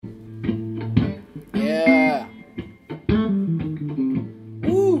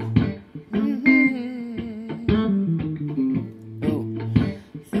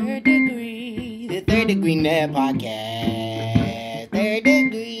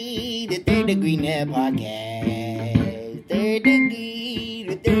Third Degree Net Podcast. Third Degree,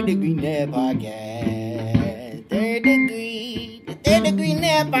 the Third Degree Net Podcast. Third Degree, the Third Degree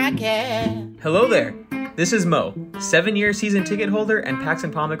Net Podcast. Hello there. This is Mo, 7-year season ticket holder and Pax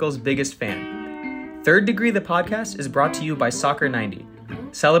and Pomical's biggest fan. Third Degree, the podcast, is brought to you by Soccer 90.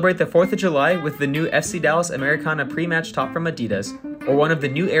 Celebrate the 4th of July with the new FC Dallas Americana pre-match top from Adidas, or one of the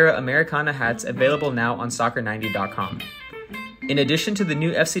new era Americana hats available now on soccer90.com. In addition to the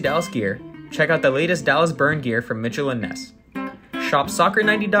new FC Dallas gear, check out the latest Dallas Burn gear from Mitchell & Ness. Shop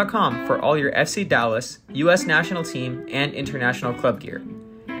soccer90.com for all your FC Dallas, U.S. national team, and international club gear.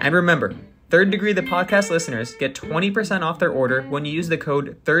 And remember, Third Degree the podcast listeners get 20% off their order when you use the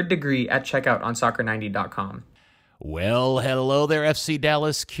code Third Degree at checkout on soccer90.com. Well, hello there, FC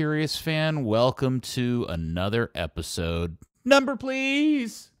Dallas Curious fan. Welcome to another episode. Number,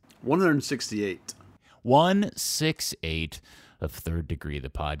 please. 168. 168 of Third Degree, the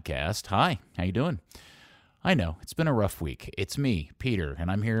podcast. Hi, how you doing? I know, it's been a rough week. It's me, Peter,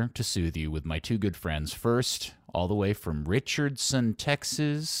 and I'm here to soothe you with my two good friends. First, all the way from Richardson,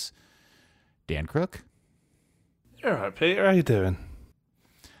 Texas, Dan Crook. You're all right, Peter. How you doing?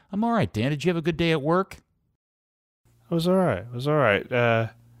 I'm all right, Dan. Did you have a good day at work? It was all right. I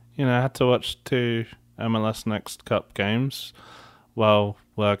had to watch 2 MLS Next Cup games while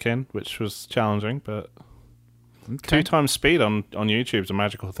working, which was challenging, but 2 times speed on YouTube's a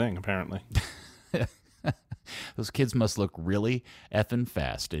magical thing, apparently. Those kids must look really effing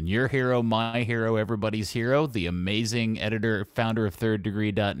fast. And your hero, my hero, everybody's hero, the amazing editor, founder of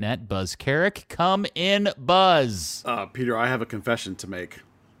ThirdDegree.net, Buzz Carrick. Come in, Buzz. Peter, I have a confession to make.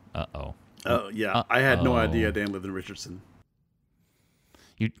 Uh-oh. Oh, yeah. I had no idea Dan lived in Richardson.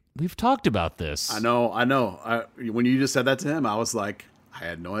 We've talked about this. I know. When you just said that to him, I was like, I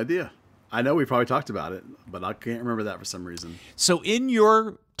had no idea. I know we probably talked about it, but I can't remember that for some reason. So in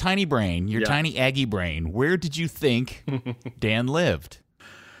your tiny brain, your tiny Aggie brain, where did you think Dan lived?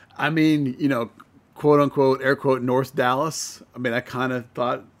 I mean, quote unquote, air quote, North Dallas. I mean, I kind of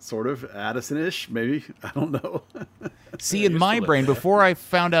thought sort of Addison-ish, maybe. I don't know. See, in my brain, before I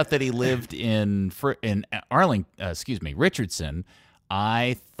found out that he lived in Richardson,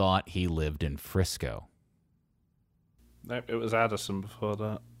 I thought he lived in Frisco. Nope, it was Addison before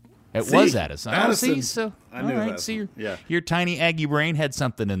that. It was Addison. Addison. So I knew that. So your tiny Aggie brain had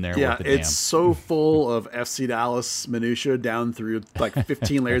something in there. Yeah, with the it's so full of FC Dallas minutia down through like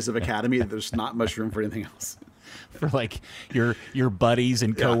 15 layers of academy that there's not much room for anything else. For like your buddies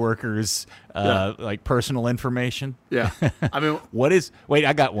and coworkers, like personal information. Yeah, I mean, Wait,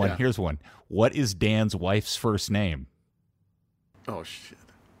 I got one. Yeah. Here's one. What is Dan's wife's first name? Oh shit.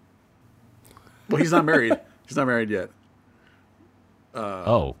 Well, he's not married. He's not married yet.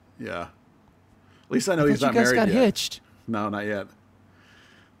 Yeah. At least I know he's not married yet. You guys got hitched. No, not yet.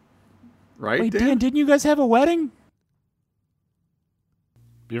 Right, Wait, Dan, didn't you guys have a wedding?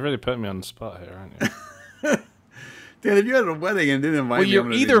 You're really putting me on the spot here, aren't you? Dan, if you had a wedding and didn't invite me, Well,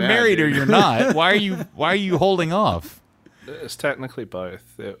 you're either married or you're not. Why are you holding off? It's technically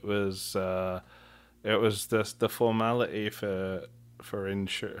both. It was the formality for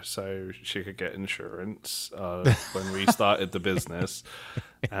so she could get insurance when we started the business,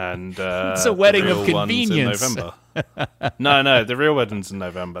 and it's a wedding the of real one's convenience. in November. No, the real wedding's in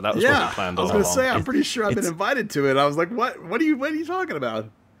November. That was what we planned I was all going to along. say, I'm pretty sure I've been invited to it. I was like, what are you talking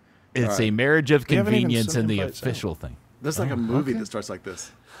about? It's a marriage of We haven't even convenience sent and the invites official thing. There's like a movie that starts like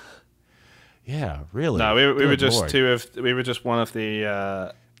this. Yeah, really. No, we were Good just Lord. we were just one of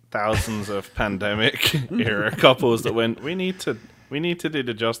the thousands of pandemic era couples that went. We need to do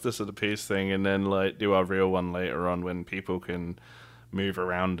the justice of the peace thing, and then like do our real one later on when people can move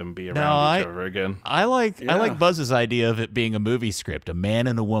around and be around each other again. I like Buzz's idea of it being a movie script. A man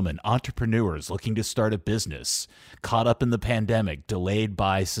and a woman, entrepreneurs looking to start a business, caught up in the pandemic, delayed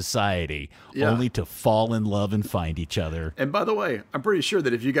by society, only to fall in love and find each other. And by the way, I'm pretty sure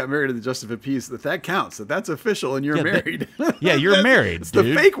that if you got married in the Justice of Peace, that counts. That's official, and you're married. You're married. It's dude.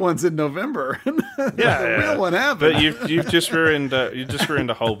 the fake one's in November. The real one happened. But you've just ruined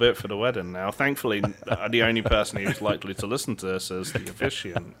a whole bit for the wedding now. Thankfully, the only person who's likely to listen to this is the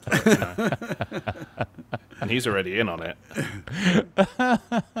officiant, and he's already in on it.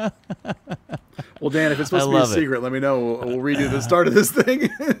 Well, Dan, if it's supposed to be a secret, let me know. We'll redo the start of this thing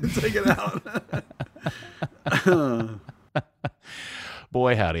and take it out.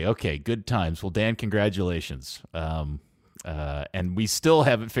 Boy, howdy. Okay, good times. Well, Dan, congratulations. And we still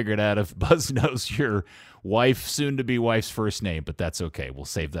haven't figured out if Buzz knows your soon-to-be wife's first name, but that's okay. We'll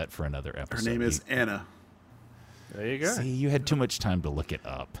save that for another episode. Her name is Anna. There you go. See, you had too much time to look it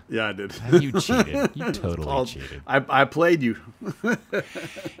up. Yeah, I did. You cheated. You totally cheated. I played you.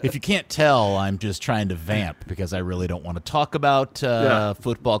 If you can't tell, I'm just trying to vamp because I really don't want to talk about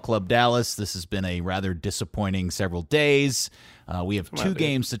Football Club Dallas. This has been a rather disappointing several days. We have two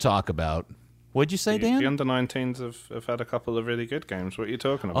games to talk about. What'd you say, Dan? The under-19s have had a couple of really good games. What are you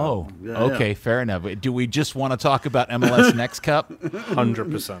talking about? Oh, okay, fair enough. Do we just want to talk about MLS Next Cup?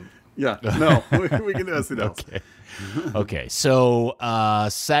 100%. Yeah, no, we can do it. Okay. So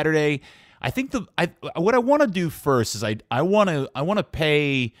Saturday, I think what I want to do first is I want to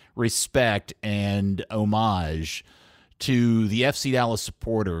pay respect and homage to the FC Dallas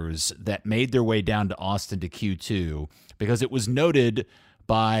supporters that made their way down to Austin to Q2 because it was noted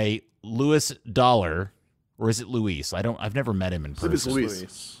by Luis Dollar, or is it Luis? I've never met him in person. It's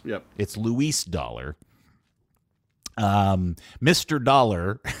Luis. Yep. It's Luis Dollar. Mr.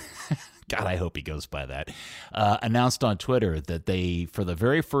 Dollar, God, I hope he goes by that, announced on Twitter that they, for the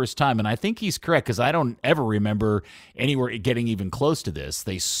very first time, and I think he's correct because I don't ever remember anywhere getting even close to this,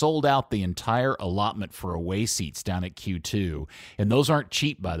 they sold out the entire allotment for away seats down at Q2. And those aren't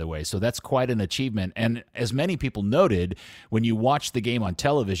cheap, by the way, so that's quite an achievement. And as many people noted, when you watch the game on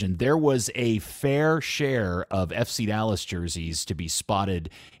television, there was a fair share of FC Dallas jerseys to be spotted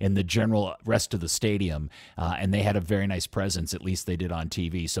in the general rest of the stadium, and they had a very nice presence, at least they did on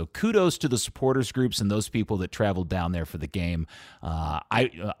TV. So kudos to the supporters groups and those people that traveled down there for the game.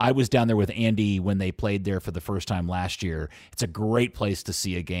 I was down there with Andy when they played there for the first time last year. It's a great place to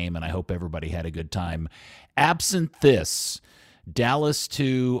see a game, and I hope everybody had a good time. Absent this, Dallas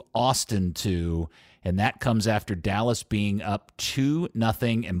 2, Austin 2, and that comes after Dallas being up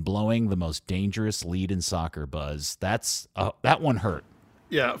 2-0 and blowing the most dangerous lead in soccer, Buzz. That one hurt.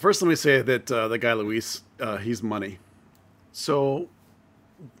 Yeah, first let me say that the guy Luis, he's money. So,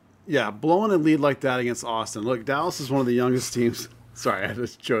 yeah, blowing a lead like that against Austin. Look, Dallas is one of the youngest teams. Sorry, I had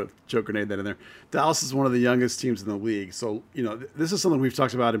this joke grenade that in there. Dallas is one of the youngest teams in the league. So, this is something we've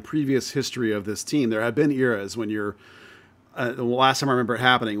talked about in previous history of this team. There have been eras when you're the last time I remember it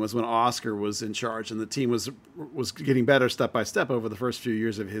happening was when Oscar was in charge, and the team was getting better step by step over the first few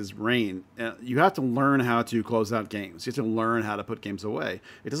years of his reign. You have to learn how to close out games. You have to learn how to put games away.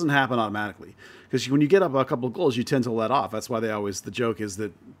 It doesn't happen automatically because when you get up a couple of goals, you tend to let off. That's why the joke is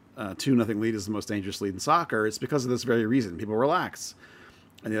that 2-0 lead is the most dangerous lead in soccer. It's because of this very reason. People relax,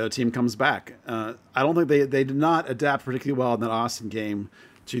 and the other team comes back. I don't think they did not adapt particularly well in that Austin game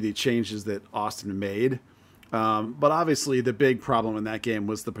to the changes that Austin made. But obviously the big problem in that game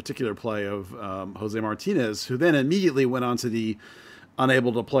was the particular play of Jose Martinez, who then immediately went on to the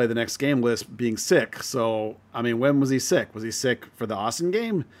unable to play the next game list being sick. So, I mean, when was he sick? Was he sick for the Austin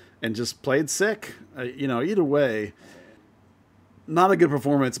game and just played sick? Either way, not a good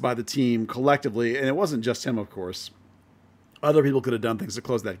performance by the team collectively. And it wasn't just him, of course. Other people could have done things to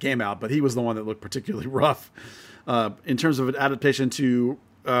close that game out, but he was the one that looked particularly rough in terms of an adaptation to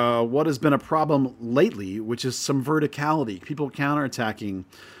what has been a problem lately, which is some verticality. People counterattacking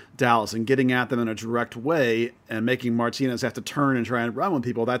Dallas and getting at them in a direct way and making Martinez have to turn and try and run with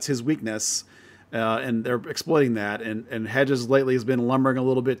people. That's his weakness, and they're exploiting that. And Hedges lately has been lumbering a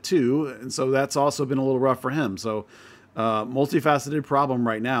little bit too, and so that's also been a little rough for him. So multifaceted problem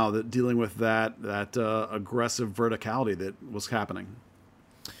right now that dealing with that aggressive verticality that was happening.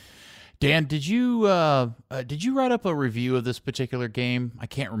 Dan, did you write up a review of this particular game? I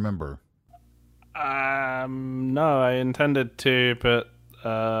can't remember. No, I intended to, but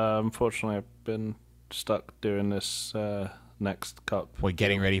unfortunately, I've been stuck doing this next cup. What,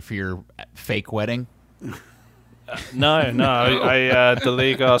 getting ready for your fake wedding? No. The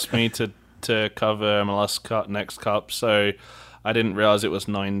league asked me to cover MLS Cup next cup, so I didn't realize it was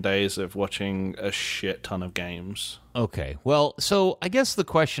 9 days of watching a shit ton of games. Okay. Well, so I guess the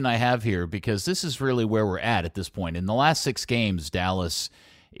question I have here, because this is really where we're at this point. In the last 6 games, Dallas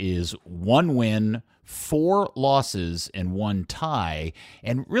is 1 win, 4 losses, and 1 tie.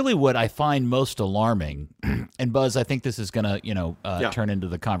 And really what I find most alarming, and Buzz, I think this is going to, turn into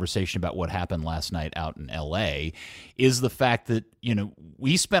the conversation about what happened last night out in L.A., is the fact that,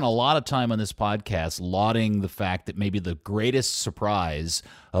 we spent a lot of time on this podcast lauding the fact that maybe the greatest surprise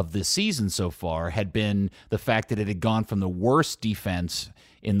of this season so far had been the fact that it had gone from the worst defense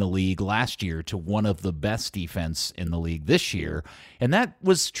in the league last year to one of the best defense in the league this year. And that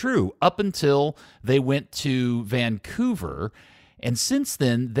was true up until they went to Vancouver. And since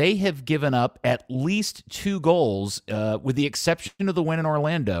then, they have given up at least 2 goals, with the exception of the win in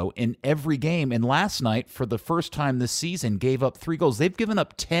Orlando, in every game. And last night, for the first time this season, gave up 3 goals. They've given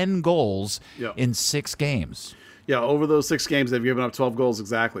up 10 goals in 6 games. Yeah, over those 6 games, they've given up 12 goals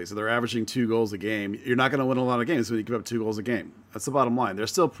exactly. So they're averaging 2 goals a game. You're not going to win a lot of games when you give up 2 goals a game. That's the bottom line. They're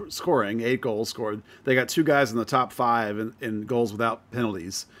still scoring, 8 goals scored. They got 2 guys in the top 5 in goals without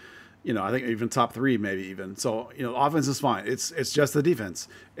penalties. I think even top 3 maybe even. So, offense is fine. It's just the defense.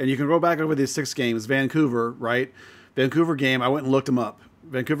 And you can go back over these 6 games. Vancouver, right? Vancouver game, I went and looked them up.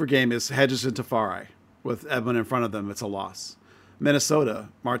 Vancouver game is Hedges and Tafari. With Edmund in front of them, it's a loss. Minnesota,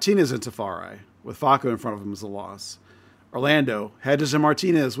 Martinez and Tafari. With Facu in front of him is a loss. Orlando, Hedges and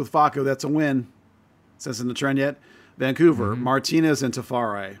Martinez with Facu, that's a win. Sense in the trend yet? Vancouver, Martinez and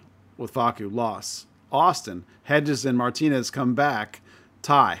Tafari with Facu, loss. Austin, Hedges and Martinez come back,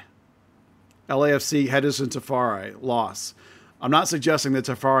 tie. LAFC, Hedges and Tafari, loss. I'm not suggesting that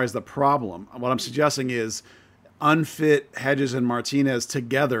Tafari is the problem. What I'm suggesting is unfit Hedges and Martinez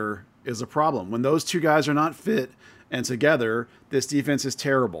together is a problem. When those 2 guys are not fit and together, this defense is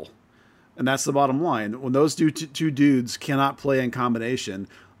terrible. And that's the bottom line. When those two dudes cannot play in combination,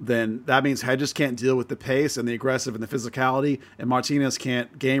 then that means Hedges can't deal with the pace and the aggressive and the physicality, and Martinez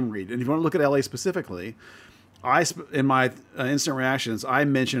can't game read. And if you want to look at LA specifically, in my instant reactions, I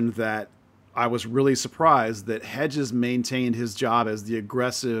mentioned that I was really surprised that Hedges maintained his job as the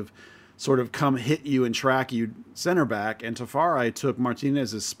aggressive, sort of come hit you and track you center back, and Tafari took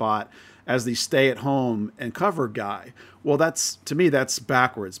Martinez's spot as the stay-at-home and cover guy. Well, to me, that's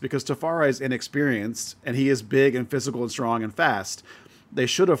backwards because Tafari is inexperienced and he is big and physical and strong and fast. They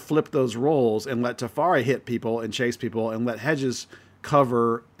should have flipped those roles and let Tafari hit people and chase people and let Hedges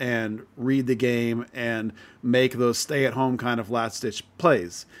cover and read the game and make those stay-at-home kind of last-ditch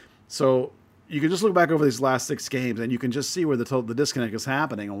plays. So you can just look back over these last 6 games and you can just see where the disconnect is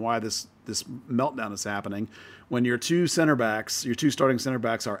happening and why this meltdown is happening. When your 2 starting center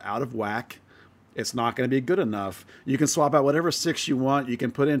backs are out of whack, it's not going to be good enough. You can swap out whatever 6 you want. You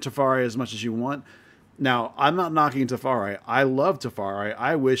can put in Tafari as much as you want. Now, I'm not knocking Tafari. I love Tafari.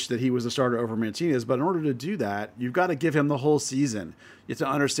 I wish that he was a starter over Martinez, but in order to do that, you've got to give him the whole season. You have to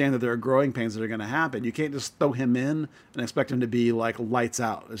understand that there are growing pains that are going to happen. You can't just throw him in and expect him to be like lights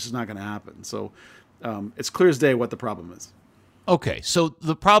out. It's just not going to happen. So it's clear as day what the problem is. Okay, so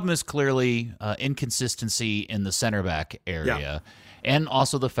the problem is clearly inconsistency in the center back area, and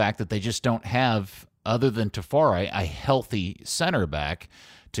also the fact that they just don't have, other than Tafari, a healthy center back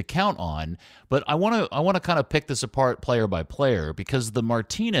to count on. But I want to kind of pick this apart player by player because the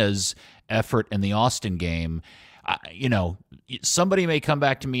Martinez effort in the Austin game, somebody may come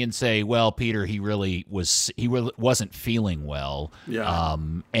back to me and say, "Well, Peter, he really wasn't feeling well,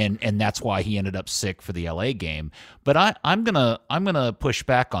 and that's why he ended up sick for the LA game." But I'm gonna push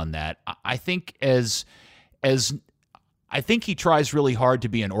back on that. I think I think he tries really hard to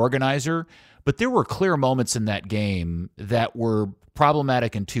be an organizer, but there were clear moments in that game that were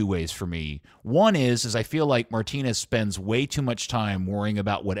problematic in 2 ways for me. One is I feel like Martinez spends way too much time worrying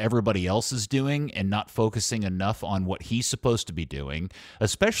about what everybody else is doing and not focusing enough on what he's supposed to be doing,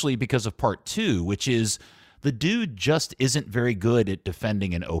 especially because of part 2, which is the dude just isn't very good at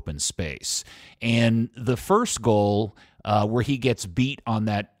defending an open space. And the first goal, where he gets beat on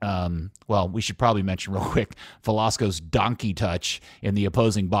that, we should probably mention real quick, Velasco's donkey touch in the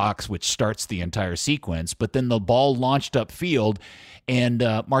opposing box, which starts the entire sequence. But then the ball launched upfield, and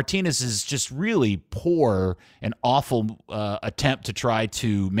Martinez is just really poor and awful attempt to try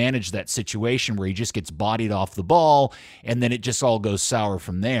to manage that situation where he just gets bodied off the ball, and then it just all goes sour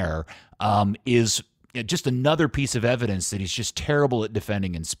from there, is just another piece of evidence that he's just terrible at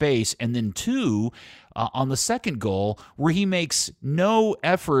defending in space. And then 2, on the second goal, where he makes no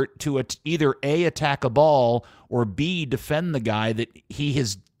effort to either A, attack a ball, or B, defend the guy that he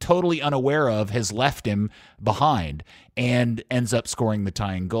is totally unaware of has left him behind, and ends up scoring the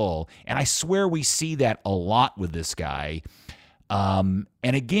tying goal. And I swear we see that a lot with this guy. And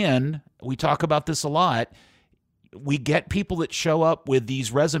again, we talk about this a lot. We get people that show up with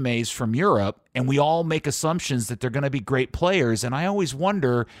these resumes from Europe, and we all make assumptions that they're going to be great players. And I always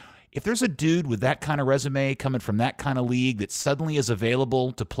wonder, if there's a dude with that kind of resume coming from that kind of league that suddenly is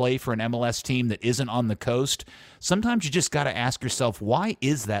available to play for an MLS team that isn't on the coast, sometimes you just got to ask yourself, why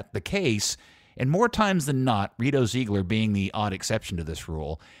is that the case? And more times than not, Rito Ziegler being the odd exception to this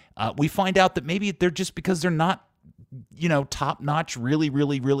rule, we find out that maybe they're just because they're not, top-notch, really,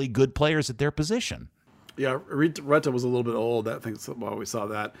 really, really good players at their position. Yeah, Reta was a little bit old. I think while we saw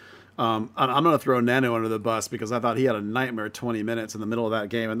that. I'm going to throw Nanu under the bus because I thought he had a nightmare 20 minutes in the middle of that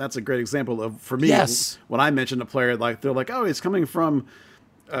game. And that's a great example of, for me, when I mentioned a player, they're like, oh, he's coming from,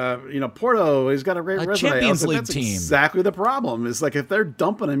 Porto. He's got a great resume. Champions League that's team. Exactly the problem. It's like if they're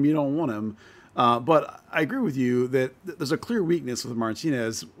dumping him, you don't want him. But I agree with you that there's a clear weakness with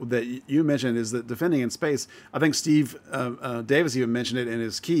Martinez that you mentioned is that defending in space. I think Steve Davis even mentioned it in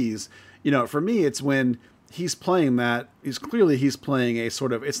his keys. For me, it's when he's playing that. He's playing a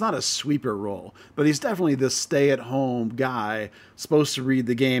sort of, it's not a sweeper role, but he's definitely this stay-at-home guy supposed to read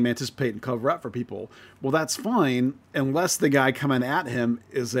the game, anticipate, and cover up for people. Well, that's fine unless the guy coming at him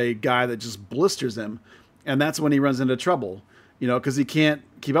is a guy that just blisters him, and that's when he runs into trouble. Because he can't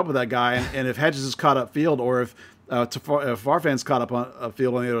keep up with that guy. And if Hedges is caught up field, or if Farfan's caught up on a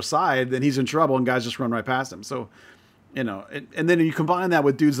field on the other side, then he's in trouble and guys just run right past him. So, and then you combine that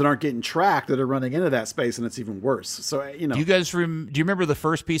with dudes that aren't getting tracked that are running into that space, and it's even worse. So, Do you guys do you remember the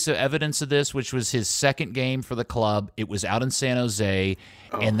first piece of evidence of this, which was his second game for the club? It was out in San Jose,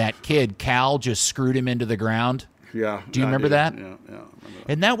 and that kid, Cal, just screwed him into the ground. Yeah. Do you remember that? Yeah.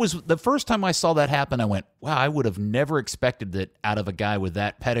 And that was the first time I saw that happen. I went, wow, I would have never expected that out of a guy with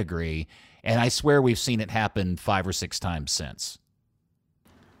that pedigree. And I swear we've seen it happen 5 or 6 times since.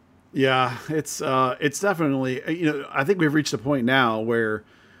 Yeah, it's definitely, I think we've reached a point now where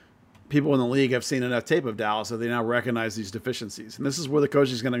people in the league have seen enough tape of Dallas that they now recognize these deficiencies. And this is where the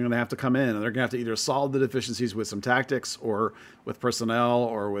coach is going to have to come in, and they're going to have to either solve the deficiencies with some tactics or with personnel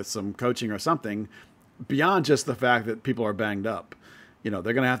or with some coaching or something beyond just the fact that people are banged up. They're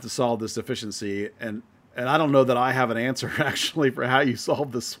going to have to solve this deficiency, and I don't know that I have an answer actually for how you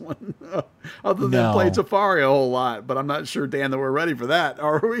solve this one, other than play Tafari a whole lot. But I'm not sure, Dan, that we're ready for that,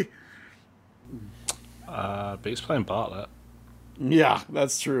 are we? But he's playing Bartlett. Yeah,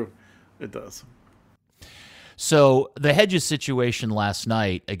 that's true. It does. So the Hedges situation last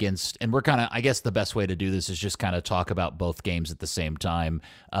night against, and we're kind of, I guess the best way to do this is just kind of talk about both games at the same time.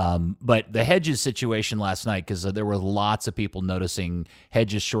 But the Hedges situation last night, because there were lots of people noticing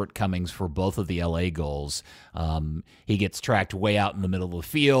Hedges' shortcomings for both of the LA goals. He gets tracked way out in the middle of the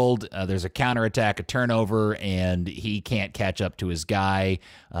field. There's a counterattack, a turnover, and he can't catch up to his guy.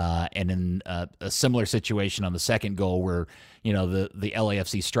 And in a similar situation on the second goal where, the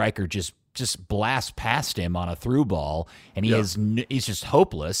LAFC striker just blast past him on a through ball, and he's just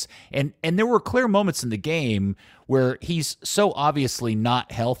hopeless. And there were clear moments in the game where he's so obviously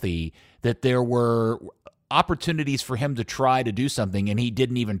not healthy that there were opportunities for him to try to do something, and he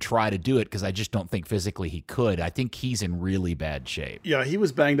didn't even try to do it because I just don't think physically he could. I think he's in really bad shape. Yeah, he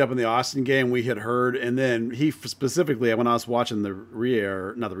was banged up in the Austin game, we had heard, and then he specifically, when I was watching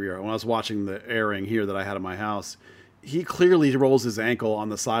when I was watching the airing here that I had at my house, he clearly rolls his ankle on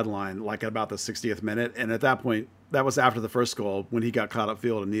the sideline like at about the 60th minute. And at that point, that was after the first goal when he got caught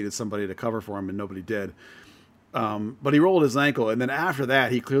upfield and needed somebody to cover for him, and nobody did. But he rolled his ankle. And then after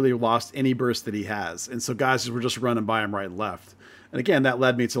that, he clearly lost any burst that he has. And so guys were just running by him right and left. And again, that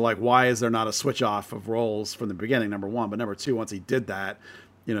led me to why is there not a switch off of rolls from the beginning, number one. But number two, once he did that,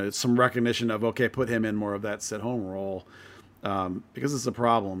 some recognition of, okay, put him in more of that sit-home role. Because it's a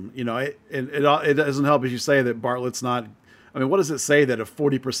problem, it doesn't help if you say that Bartlett's not. I mean, what does it say that if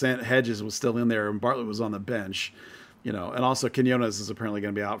 40% Hedges was still in there and Bartlett was on the bench, and also Quinones is apparently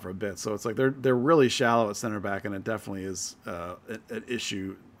going to be out for a bit. So it's like they're really shallow at center back, and it definitely is an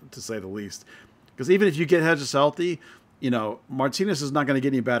issue to say the least. Because even if you get Hedges healthy, Martinez is not going to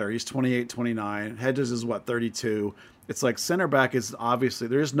get any better. He's 28, 29. Hedges is 32. It's like center back is obviously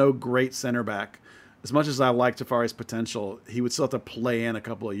there is no great center back. As much as I like Tafari's potential, he would still have to play in a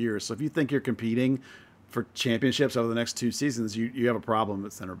couple of years. So if you think you're competing for championships over the next 2 seasons, you have a problem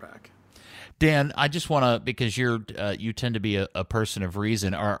at center back. Dan, I just want to, because you tend to be a person of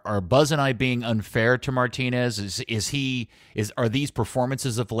reason. Are Buzz and I being unfair to Martinez? Are these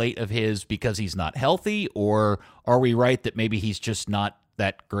performances of late of his because he's not healthy, or are we right that maybe he's just not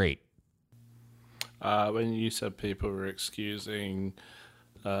that great? When you said people were excusing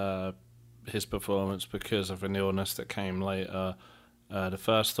his performance because of an illness that came later, the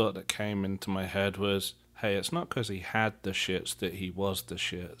first thought that came into my head was, hey, it's not because he had the shits that he was the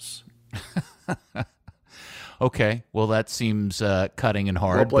shits. Okay, well, that seems cutting and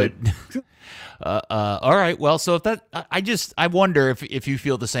hard. Well but all right, well, so if that, I wonder if you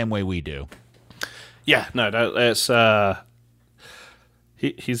feel the same way we do. Yeah, no, it's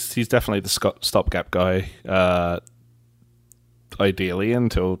he's definitely the stopgap guy. Ideally,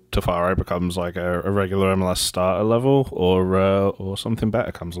 until Tafari becomes like a regular MLS starter level, or something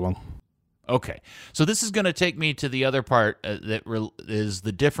better comes along. Okay, so this is going to take me to the other part that is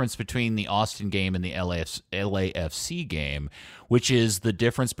the difference between the Austin game and the LAFC game, which is the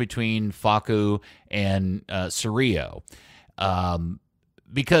difference between Facu and Cerrillo.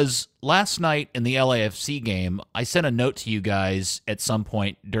 Because last night in the LAFC game, I sent a note to you guys at some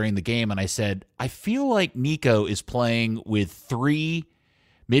point during the game, and I said, I feel like Nico is playing with 3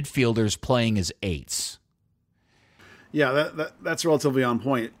 midfielders playing as eights. Yeah, that's relatively on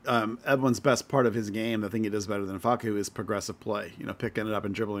point. Edwin's best part of his game, the thing he does better than Facu, is progressive play. Picking it up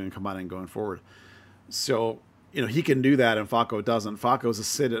and dribbling and combining and going forward. So, he can do that and Facu doesn't. Facu's a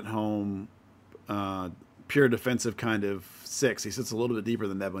sit-at-home, pure defensive kind of six. He sits a little bit deeper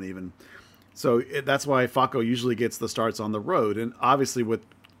than Edwin even. So that's why Facu usually gets the starts on the road. And obviously with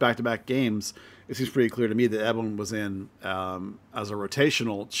back-to-back games, it seems pretty clear to me that Edwin was in as a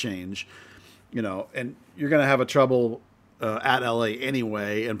rotational change. And you're going to have a trouble at LA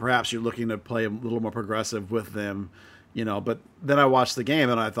anyway, and perhaps you're looking to play a little more progressive with them, But then I watched the game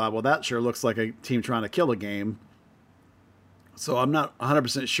and I thought, well, that sure looks like a team trying to kill a game. So I'm not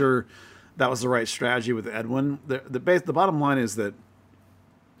 100% sure that was the right strategy with Edwin. The bottom line is that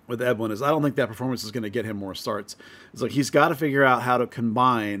with Edwin is I don't think that performance is going to get him more starts. It's like he's got to figure out how to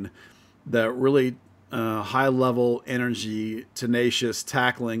combine the really high-level energy, tenacious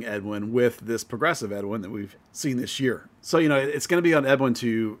tackling Edwin with this progressive Edwin that we've seen this year. So, it's going to be on Edwin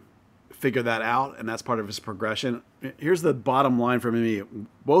to figure that out, and that's part of his progression. Here's the bottom line for me.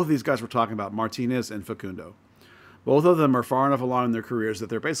 Both of these guys we're talking about, Martinez and Facundo, both of them are far enough along in their careers that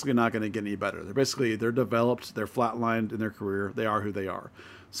they're basically not going to get any better. They're developed, they're flatlined in their career, they are who they are.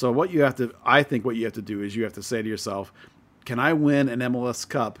 So I think what you have to do is you have to say to yourself, can I win an MLS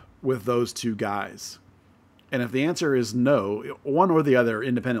Cup with those two guys? And if the answer is no, one or the other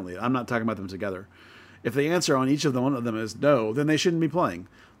independently, I'm not talking about them together. If the answer on each of them, one of them is no, then they shouldn't be playing.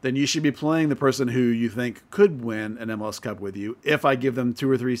 Then you should be playing the person who you think could win an MLS Cup with you if I give them 2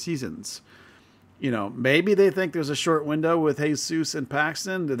 or 3 seasons. Maybe they think there's a short window with Jesus and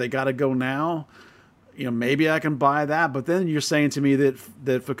Paxton that they got to go now. Maybe I can buy that. But then you're saying to me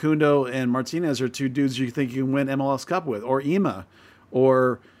that Facundo and Martinez are 2 dudes you think you can win MLS Cup with, or Ema,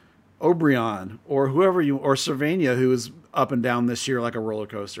 or O'Brien, or whoever or Cervania, who is up and down this year like a roller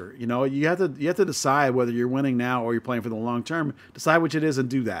coaster. You have to decide whether you're winning now or you're playing for the long term. Decide which it is and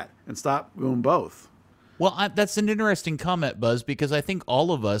do that, and stop doing both. Well, that's an interesting comment, Buzz, because I think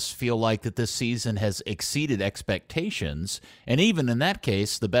all of us feel like that this season has exceeded expectations, and even in that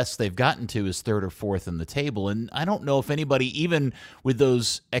case, the best they've gotten to is 3rd or 4th in the table, and I don't know if anybody, even with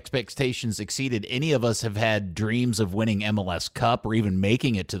those expectations exceeded, any of us have had dreams of winning MLS Cup or even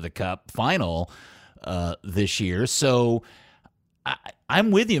making it to the Cup final this year, so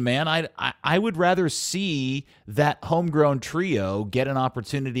I'm with you, man. I would rather see that homegrown trio get an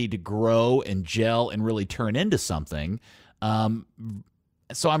opportunity to grow and gel and really turn into something.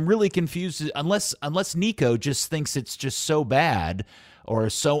 So I'm really confused. Unless Nico just thinks it's just so bad or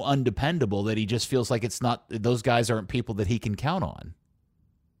so undependable that he just feels like it's not. Those guys aren't people that he can count on.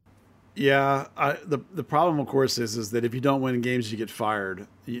 Yeah, the problem, of course, is that if you don't win games, you get fired.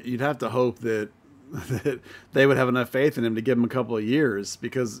 You'd have to hope that they would have enough faith in him to give him a couple of years,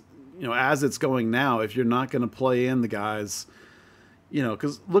 because as it's going now, if you're not going to play in the guys,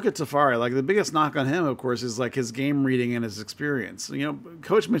 because look at Tafari, like the biggest knock on him, of course, is like his game reading and his experience.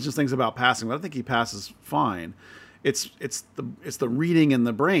 Coach mentions things about passing, but I think he passes fine. It's the reading in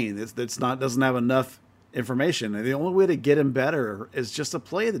the brain doesn't have enough information, and the only way to get him better is just to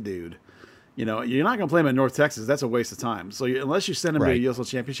play the dude. You're not going to play him in North Texas. That's a waste of time. So unless you send him to a USL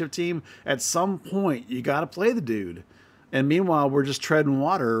Championship team, at some point you got to play the dude. And meanwhile, we're just treading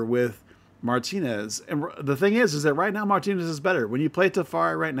water with Martinez. And the thing is that right now Martinez is better. When you play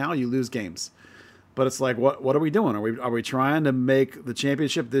Tafari right now, you lose games. But it's like, what are we doing? Are we trying to make the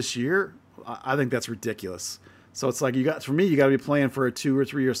championship this year? I think that's ridiculous. So it's like you got to be playing for a 2 or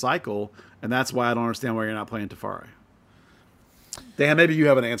 3 year cycle, and that's why I don't understand why you're not playing Tafari. Dan, maybe you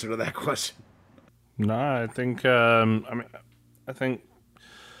have an answer to that question. No, I think I think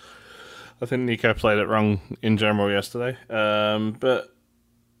Nico played it wrong in general yesterday. But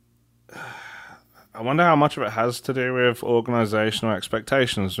I wonder how much of it has to do with organisational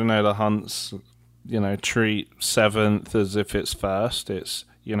expectations. We know the Hunts, treat 7th as if it's first. It's,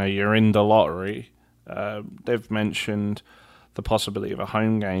 you're in the lottery. They've mentioned the possibility of a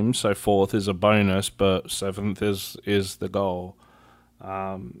home game, so 4th is a bonus, but 7th is the goal.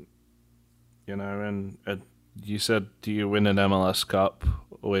 And you said, do you win an MLS Cup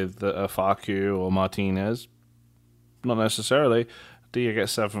with Facu or Martinez? Not necessarily. Do you get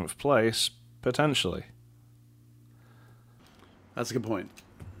 7th place? Potentially. That's a good point.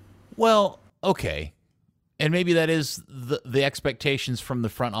 Well, okay. And maybe that is the expectations from the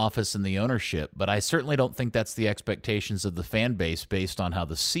front office and the ownership, but I certainly don't think that's the expectations of the fan base based on how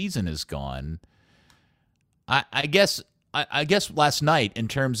the season has gone. I guess last night, in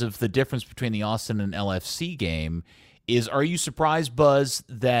terms of the difference between the Austin and LFC game, Are you surprised, Buzz,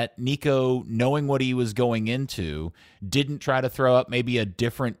 that Nico, knowing what he was going into, didn't try to throw up maybe a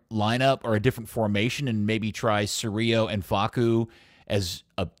different lineup or a different formation and maybe try Cerrillo and Facu as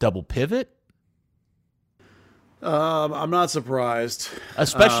a double pivot? I'm not surprised.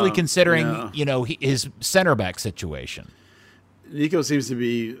 Especially considering, his center back situation. Nico seems to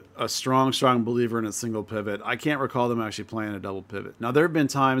be a strong believer in a single pivot. I can't recall them actually playing a double pivot. Now, there have been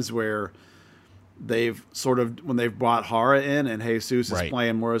times where they've when they've brought Hara in and Jesus is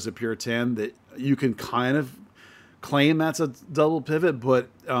playing more as a pure 10, that you can kind of claim that's a double pivot, but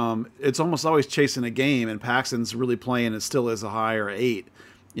it's almost always chasing a game, and Paxton's really playing it still as a higher 8.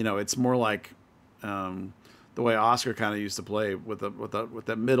 It's more like the way Oscar kind of used to play with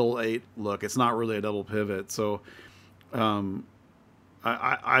that middle 8 look. It's not really a double pivot. So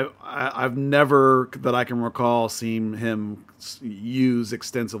I've never, that I can recall, seen him use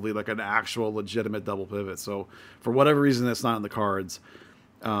extensively like an actual legitimate double pivot. So for whatever reason, that's not in the cards.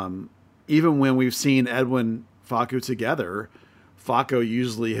 Even when we've seen Edwin Facu together, Facu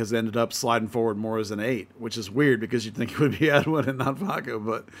usually has ended up sliding forward more as an 8, which is weird because you'd think it would be Edwin and not Facu,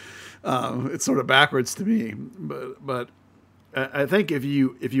 but it's sort of backwards to me. But I think if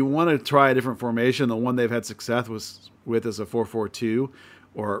you want to try a different formation, the one they've had success with is a 4-4-2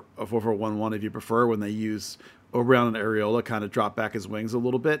 or a 4-4-1-1 if you prefer, when they use Obrian and Areola kind of drop back his wings a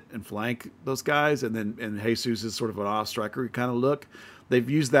little bit and flank those guys, and Jesus is sort of an off striker kind of look. They've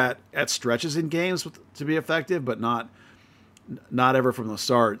used that at stretches in games to be effective, but not ever from the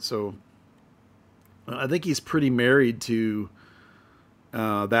start. So I think he's pretty married to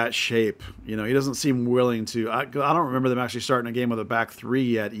that shape. He doesn't seem willing to. I don't remember them actually starting a game with a back 3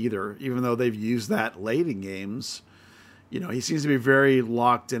 yet either, even though they've used that late in games. He seems to be very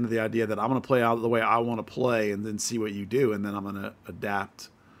locked into the idea that I'm going to play out the way I want to play and then see what you do, and then I'm going to adapt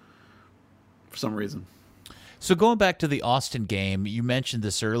for some reason. So going back to the Austin game, you mentioned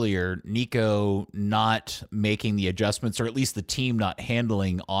this earlier, Nico not making the adjustments, or at least the team not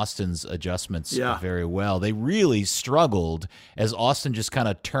handling Austin's adjustments very well. They really struggled as Austin just kind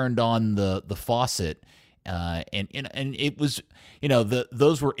of turned on the faucet. And it was,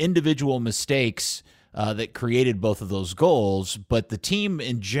 those were individual mistakes that created both of those goals, but the team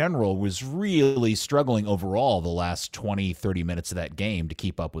in general was really struggling overall the last 20, 30 minutes of that game to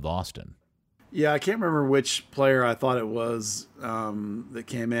keep up with Austin. Yeah, I can't remember which player I thought it was that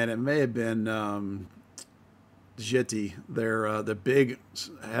came in. It may have been Jiti, the big,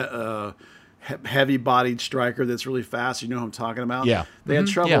 heavy-bodied striker that's really fast. You know who I'm talking about? Yeah. They had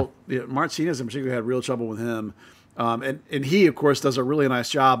trouble. Yeah, Martinez in particular had real trouble with him. And he, of course, does a really nice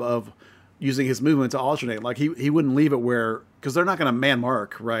job of using his movement to alternate. Like, he wouldn't leave it where – because they're not going to man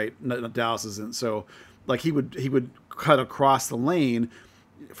mark, right? Dallas isn't. So, like, he would cut across the lane –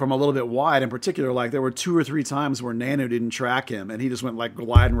 from a little bit wide. In particular, like there were 2 or 3 times where Nanu didn't track him, and he just went like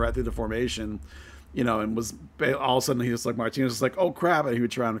gliding right through the formation, and was all of a sudden he was like Martinez was like, oh crap, and he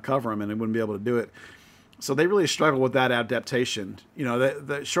would try to cover him and he wouldn't be able to do it. So they really struggled with that adaptation.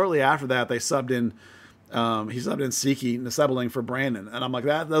 Shortly after that they subbed in he subbed in Siki Nsebeling for Brandon, and I'm like,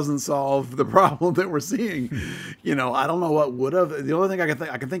 that doesn't solve the problem that we're seeing. I don't know what would have. The only thing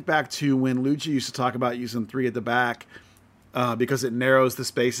I can think back to when Lucci used to talk about using 3 at the back. Because it narrows the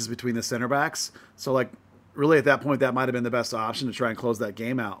spaces between the center backs. So, like, really at that point, that might have been the best option to try and close that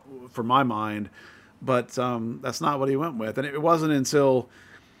game out, for my mind. But that's not what he went with. And it wasn't until,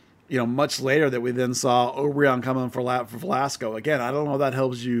 much later that we then saw Obrian come in for Velasco. Again, I don't know if that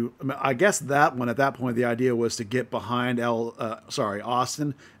helps you. I guess that one, at that point, the idea was to get behind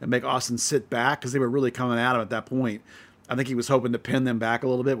Austin and make Austin sit back, because they were really coming at him at that point. I think he was hoping to pin them back a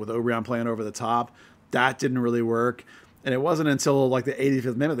little bit with Obrian playing over the top. That didn't really work. And it wasn't until like the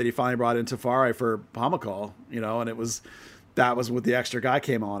 85th minute that he finally brought in Tafari for Pomykal, and that was what the extra guy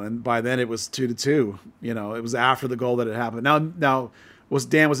came on. And by then it was 2-2, it was after the goal that it happened. Now was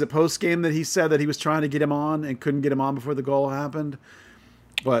it post game that he said that he was trying to get him on and couldn't get him on before the goal happened?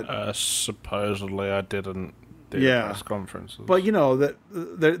 But supposedly I didn't do press conferences. But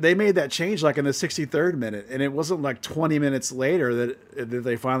that they made that change like in the 63rd minute, and it wasn't like 20 minutes later that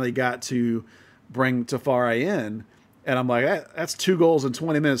they finally got to bring Tafari in. And I'm like, that's 2 goals in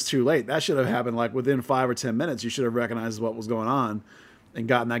 20 minutes too late. That should have happened like within 5 or 10 minutes. You should have recognized what was going on and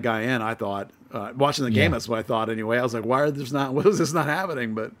gotten that guy in, I thought. Watching the game, that's what I thought anyway. I was like, what is this not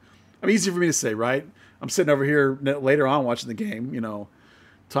happening? But easy for me to say, right? I'm sitting over here later on watching the game,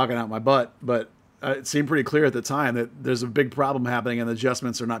 talking out my butt. But it seemed pretty clear at the time that there's a big problem happening and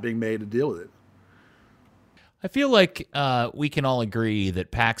adjustments are not being made to deal with it. I feel like we can all agree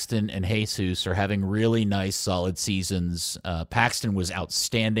that Paxton and Jesus are having really nice, solid seasons. Paxton was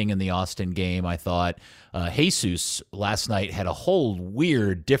outstanding in the Austin game, I thought. Jesus last night had a whole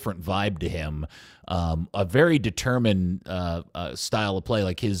weird, different vibe to him. A very determined style of play.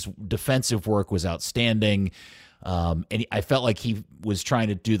 Like his defensive work was outstanding. And I felt like he was trying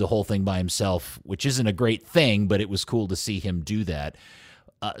to do the whole thing by himself, which isn't a great thing, but it was cool to see him do that.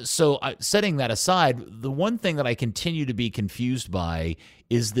 Setting that aside, the one thing that I continue to be confused by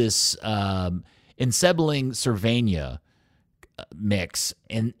is this Encebling-Cervania mix.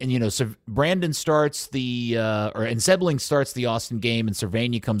 And so Brandon starts Encebling starts the Austin game, and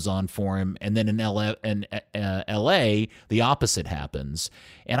Cervania comes on for him. And then in LA, the opposite happens.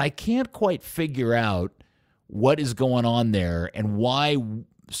 And I can't quite figure out what is going on there and why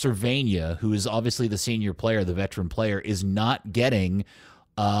Cervania, who is obviously the senior player, the veteran player, is not getting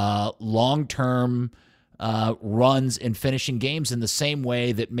long-term runs and finishing games in the same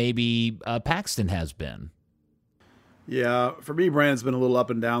way that maybe Paxton has been. Yeah, for me, Brandon's been a little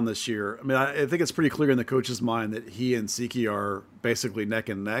up and down this year. I mean, I think it's pretty clear in the coach's mind that he and Siki are basically neck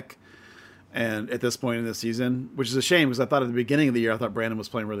and neck. And at this point in the season, which is a shame because I thought at the beginning of the year, I thought Brandon was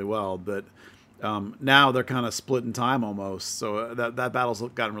playing really well. But now they're kind of split in time almost. So that battle's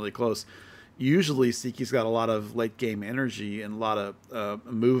gotten really close. Usually Siki's got a lot of late game energy and a lot of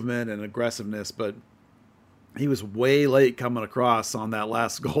movement and aggressiveness, but he was way late coming across on that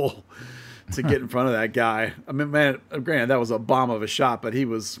last goal to get in front of that guy. I mean, man, granted, that was a bomb of a shot, but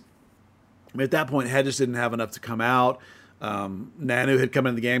at that point, Hedges didn't have enough to come out. Nanu had come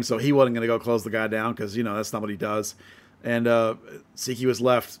into the game, so he wasn't going to go close the guy down because, that's not what he does. And Siki was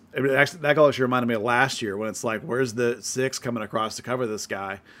left. Actually, that goal actually reminded me of last year when it's like, where's the 6 coming across to cover this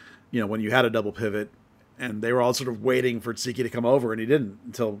guy? When you had a double pivot, and they were all sort of waiting for Siki to come over, and he didn't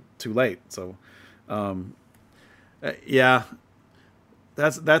until too late. So, yeah,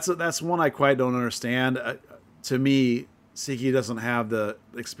 that's one I quite don't understand. To me, Siki doesn't have the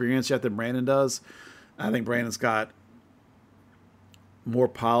experience yet that Brandon does. I think Brandon's got more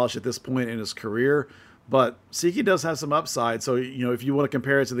polish at this point in his career, but Siki does have some upside. So, if you want to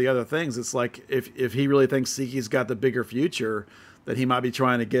compare it to the other things, it's like if he really thinks Siki's got the bigger future, that he might be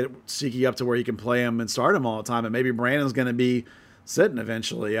trying to get Siki up to where he can play him and start him all the time. And maybe Brandon's going to be sitting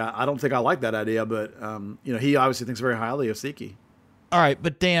eventually. I don't think I like that idea, but he obviously thinks very highly of Siki. All right,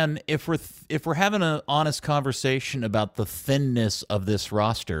 but Dan, if we're having an honest conversation about the thinness of this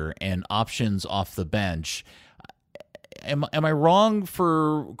roster and options off the bench, am I wrong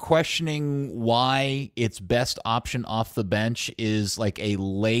for questioning why its best option off the bench is like a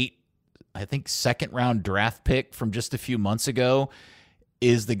late, I think, second-round draft pick from just a few months ago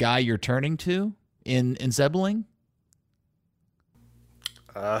is the guy you're turning to in Encebling?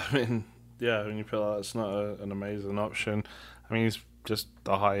 When you feel like it's not an amazing option. I mean, he's just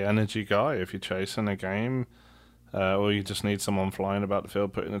a high-energy guy if you're chasing a game, or you just need someone flying about the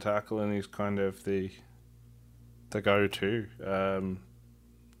field, putting a tackle, and he's kind of the go-to.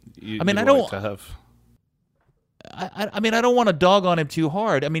 I don't want to dog on him too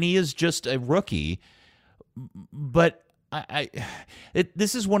hard. I mean, he is just a rookie, but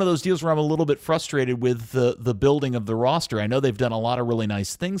this is one of those deals where I'm a little bit frustrated with the building of the roster. I know they've done a lot of really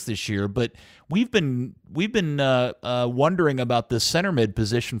nice things this year, but we've been wondering about this center mid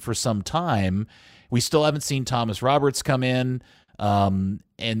position for some time. We still haven't seen Thomas Roberts come in.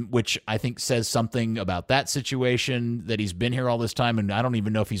 And which I think says something about that situation, that he's been here all this time, and I don't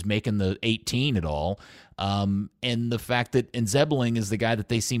even know if he's making the 18 at all. And the fact that Encebling is the guy that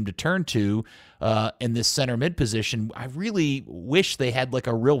they seem to turn to in this center mid position, I really wish they had like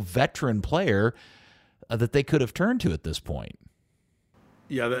a real veteran player that they could have turned to at this point.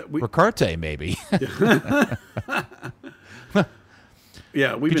 Yeah, Ricarte maybe.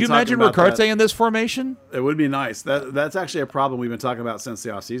 Yeah, could you imagine Ricarte in this formation? It would be nice. That's actually a problem we've been talking about since the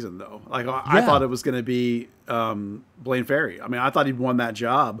offseason, though. Like I thought it was going to be Blaine Ferry. I mean, I thought he'd won that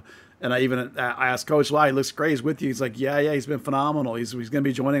job, and I asked Coach Lai, he looks great. He's with you. He's like, yeah, he's been phenomenal. He's going to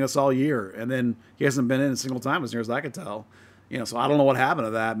be joining us all year, and then he hasn't been in a single time as near as I could tell. So I don't know what happened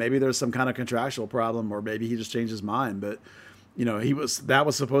to that. Maybe there's some kind of contractual problem, or maybe he just changed his mind, but. That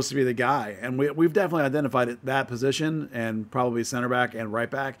was supposed to be the guy, and we've definitely identified that position and probably center back and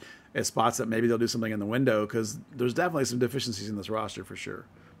right back as spots that maybe they'll do something in the window, because there's definitely some deficiencies in this roster for sure.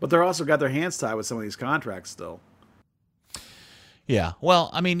 But they're also got their hands tied with some of these contracts still. Yeah, well,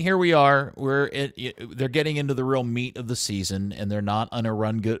 I mean, here we are. They're getting into the real meat of the season, and they're not on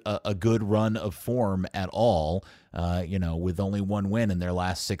a good run of form at all. With only one win in their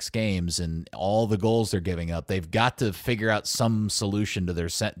last 6 games, and all the goals they're giving up, they've got to figure out some solution to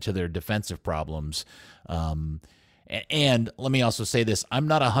their defensive problems. And let me also say this: I'm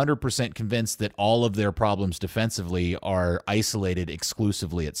not 100% convinced that all of their problems defensively are isolated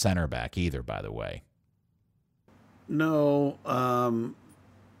exclusively at center back either. By the way. No,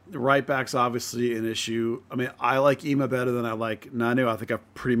 the right back's obviously an issue. I mean, I like Ema better than I like Nanu. I think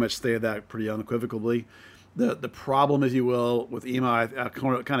I've pretty much stated that pretty unequivocally. The problem, if you will, with Ema,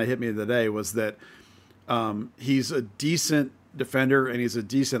 kind of hit me today, was that he's a decent defender and he's a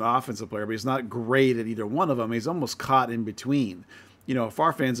decent offensive player, but he's not great at either one of them. He's almost caught in between.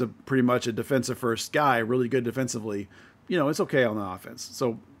 Farfan's pretty much a defensive first guy, really good defensively. It's okay on the offense.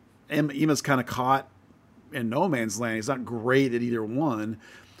 So Ema's kind of caught in no man's land. He's not great at either one.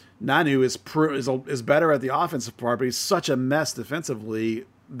 Nanu is better at the offensive part, but he's such a mess defensively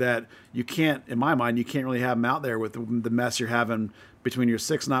that you can't, in my mind, you can't really have him out there with the mess you're having between your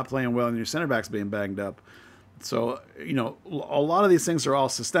 6 not playing well and your center backs being banged up. So, a lot of these things are all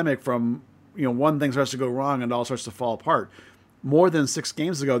systemic from, one thing starts to go wrong and it all starts to fall apart. More than 6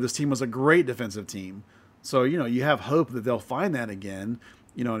 games ago, this team was a great defensive team. So, you have hope that they'll find that again.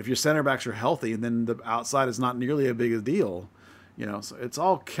 And if your center backs are healthy, then the outside is not nearly a big a deal. So it's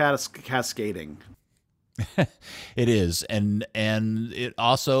all cascading. It is. And it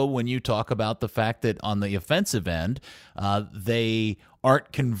also, when you talk about the fact that on the offensive end, they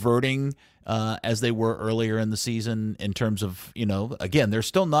aren't converting as they were earlier in the season in terms of, again, they're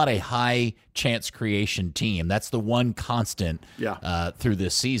still not a high chance creation team. That's the one constant through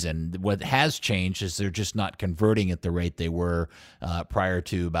this season. What has changed is they're just not converting at the rate they were prior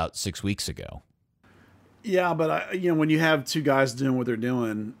to about 6 weeks ago. Yeah, but when you have 2 guys doing what they're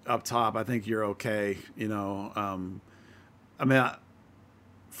doing up top, I think you're okay.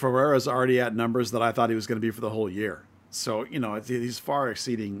 Ferreira's already at numbers that I thought he was going to be for the whole year. So, he's far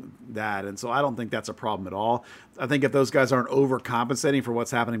exceeding that. And so I don't think that's a problem at all. I think if those guys aren't overcompensating for what's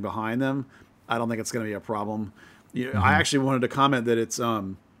happening behind them, I don't think it's going to be a problem. I actually wanted to comment that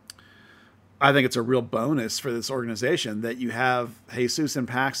I think it's a real bonus for this organization that you have Jesus and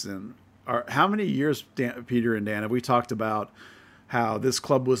Paxton. How many years, Peter and Dan, have we talked about how this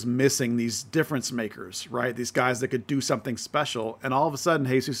club was missing these difference makers, right? These guys that could do something special. And all of a sudden,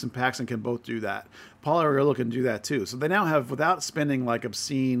 Jesus and Paxton can both do that. Paul Arriola can do that too. So they now have, without spending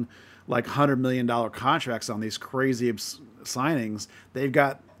obscene, $100 million contracts on these crazy signings, they've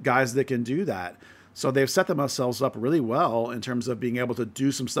got guys that can do that. So they've set themselves up really well in terms of being able to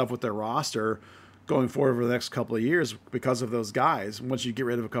do some stuff with their roster going forward over the next couple of years because of those guys. Once you get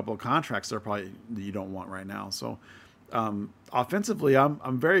rid of a couple of contracts, they're probably you don't want right now. So offensively,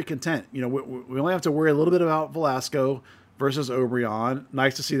 I'm very content. We only have to worry a little bit about Velasco versus Obrian.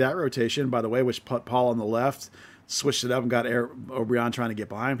 Nice to see that rotation, by the way, which put Paul on the left, switched it up and got Obrian trying to get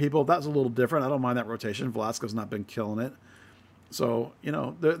behind people. That's a little different. I don't mind that rotation. Velasco's not been killing it. So,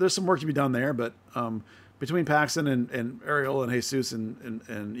 there's some work to be done there, but between Paxton and Arriola and Jesus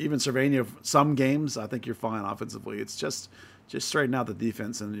and even Cervania, some games, I think you're fine offensively. It's just straighten out the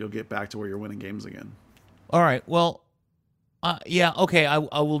defense and you'll get back to where you're winning games again. All right. Well, yeah, okay, I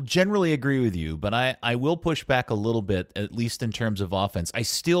will generally agree with you, but I will push back a little bit, at least in terms of offense. I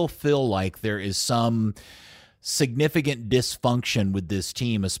still feel like there is some significant dysfunction with this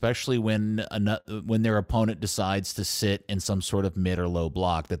team, especially when their opponent decides to sit in some sort of mid or low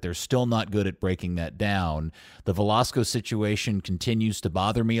block, that they're still not good at breaking that down. The Velasco situation continues to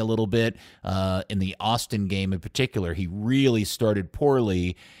bother me a little bit. In the Austin game in particular, he really started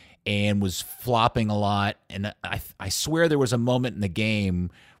poorly and was flopping a lot. And I swear there was a moment in the game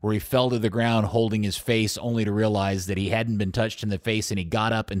where he fell to the ground holding his face only to realize that he hadn't been touched in the face, and he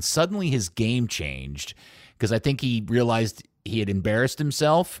got up and suddenly his game changed because I think he realized he had embarrassed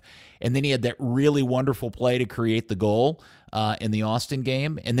himself. And then he had that really wonderful play to create the goal in the Austin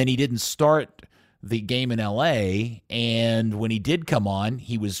game. And then he didn't start the game in LA. And when he did come on,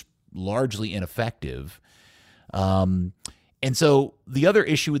 he was largely ineffective. And so the other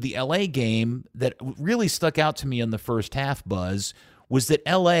issue with the LA game that really stuck out to me in the first half, Buzz, was that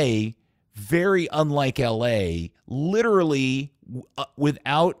LA, very unlike LA, literally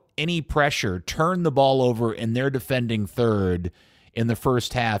without any pressure, turned the ball over in their defending third in the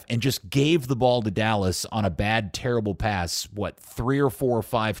first half and just gave the ball to Dallas on a bad, terrible pass, 3 or 4 or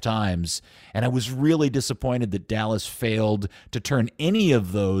 5 times. And I was really disappointed that Dallas failed to turn any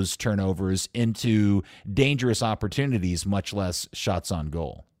of those turnovers into dangerous opportunities, much less shots on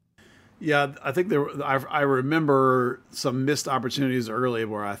goal. Yeah, I think I remember some missed opportunities early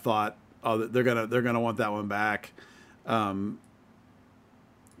where I thought, oh, they're gonna want that one back. That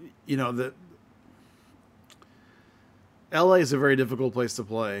LA is a very difficult place to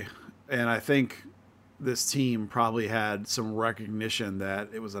play, and I think this team probably had some recognition that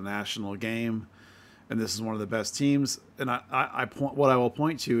it was a national game, and this is one of the best teams. And what I will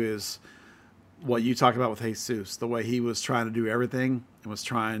point to is what you talked about with Jesus, the way he was trying to do everything and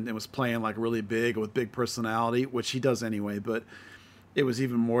was playing like really big with big personality, which he does anyway, but it was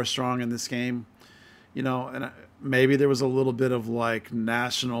even more strong in this game, and maybe there was a little bit of like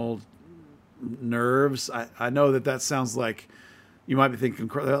national nerves. I know that sounds like you might be thinking,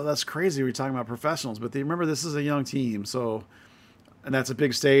 that's crazy. We're talking about professionals, but remember this is a young team. So, and that's a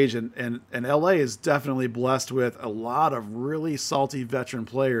big stage, and LA is definitely blessed with a lot of really salty veteran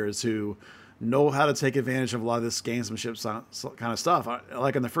players who know how to take advantage of a lot of this gamesmanship kind of stuff.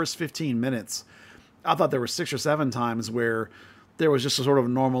 Like in the first 15 minutes, I thought there were 6 or 7 times where there was just a sort of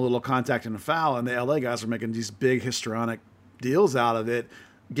normal little contact and a foul, and the LA guys were making these big histrionic deals out of it,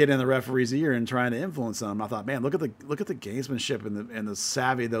 getting in the referee's ear and trying to influence them. I thought, man, look at the gamesmanship and the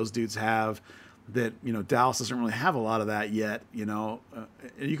savvy those dudes have. That Dallas doesn't really have a lot of that yet. And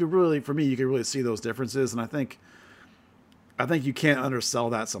you could really see those differences, and I think you can't undersell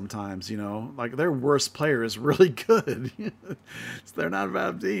that sometimes. Like their worst player is really good. So they're not a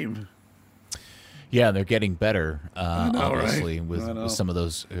bad team. Yeah, they're getting better, know, obviously, right? with some of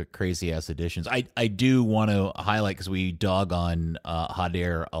those crazy-ass additions. I do want to highlight, because we dog on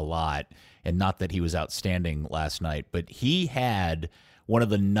Hader a lot, and not that he was outstanding last night, but he had one of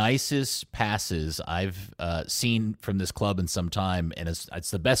the nicest passes I've seen from this club in some time, and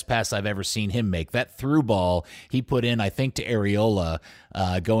it's the best pass I've ever seen him make. That through ball he put in, I think, to Areola,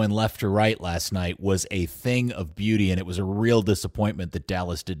 going left to right last night, was a thing of beauty, and it was a real disappointment that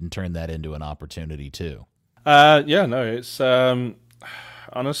Dallas didn't turn that into an opportunity too. It's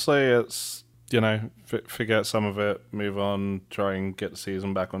honestly, it's forget some of it, move on, try and get the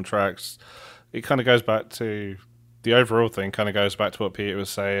season back on track. It kind of goes back to the overall thing. Kind of goes back to what Peter was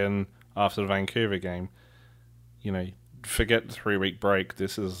saying after the Vancouver game. Forget the 3-week break.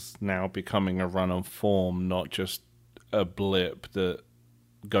 This is now becoming a run of form, not just a blip that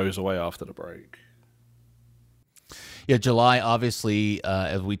goes away after the break. Yeah, July, obviously,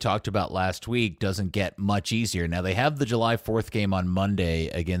 as we talked about last week, doesn't get much easier. Now, they have the July 4th game on Monday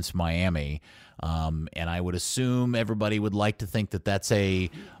against Miami, and I would assume everybody would like to think that that's an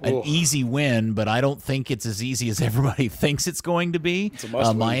easy win, but I don't think it's as easy as everybody thinks it's going to be. It's a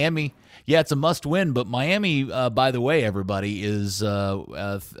must-win. Miami, yeah, it's a must-win, but Miami, by the way, everybody, is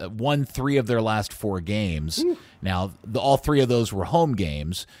won 3 of their last 4 games. Ooh. Now, all 3 of those were home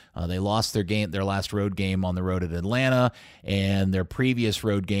games. They lost their last road game on the road at Atlanta, and their previous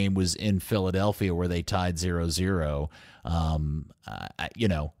road game was in Philadelphia, where they tied 0-0.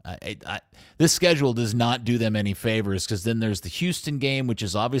 This schedule does not do them any favors, because then there's the Houston game, which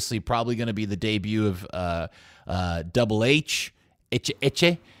is obviously probably going to be the debut of Double H.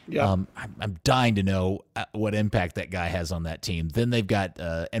 Eche. Yeah. I'm dying to know what impact that guy has on that team. Then they've got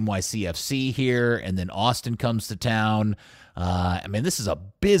NYCFC here, and then Austin comes to town. This is a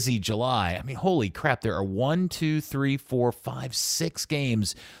busy July. Holy crap. There are 1, 2, 3, 4, 5, 6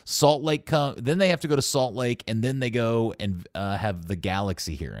 games. Salt Lake then they have to go to Salt Lake, and then they go and have the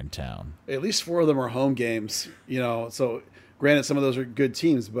Galaxy here in town. At least 4 of them are home games, so granted some of those are good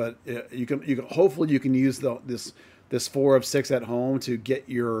teams, but you can hopefully you can use this 4 of 6 at home to get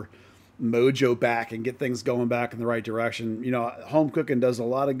your mojo back and get things going back in the right direction. Home cooking does a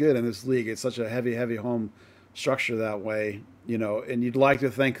lot of good in this league. It's such a heavy home structure that way, and you'd like to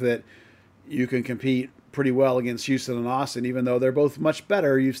think that you can compete pretty well against Houston and Austin, even though they're both much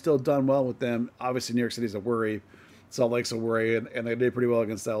better. You've still done well with them. Obviously, New York City's a worry. Salt Lake's a worry, and they did pretty well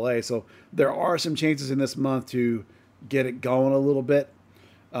against LA. So there are some chances in this month to get it going a little bit.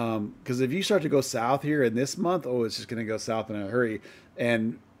 Because if you start to go south here in this month, it's just going to go south in a hurry.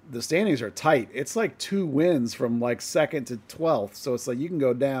 And the standings are tight. It's like 2 wins from like 2nd to 12th. So it's like you can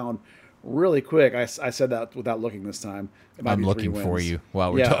go down really quick. I said that without looking this time. I'm looking for you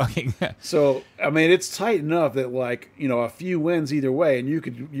while we're talking. So, it's tight enough that a few wins either way, and you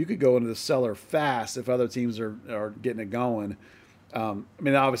could go into the cellar fast if other teams are getting it going.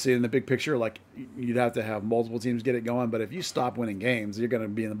 Obviously in the big picture, you'd have to have multiple teams get it going, but if you stop winning games, you're going to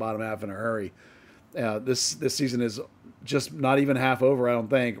be in the bottom half in a hurry. This season is just not even half over, I don't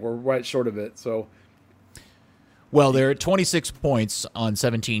think. We're right short of it. So, Well, they're at 26 points on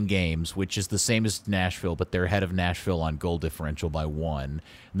 17 games, which is the same as Nashville, but they're ahead of Nashville on goal differential by 1. And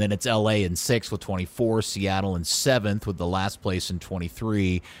then it's LA in 6th with 24, Seattle in 7th with the last place in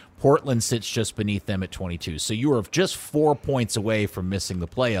 23. Portland sits just beneath them at 22. So you are just 4 points away from missing the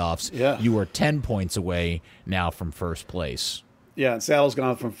playoffs. Yeah. You are 10 points away now from first place. Yeah, and Seattle's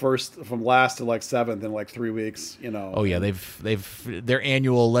gone from last to like 7th in like 3 weeks. Oh yeah, they've their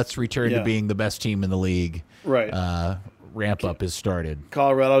annual let's return to being the best team in the league. Right. Ramp up has started.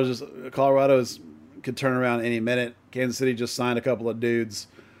 Colorado could turn around any minute. Kansas City just signed a couple of dudes.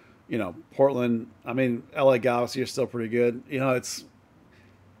 Portland. I mean, LA Galaxy are still pretty good.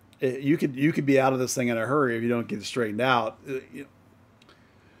 You could be out of this thing in a hurry if you don't get it straightened out.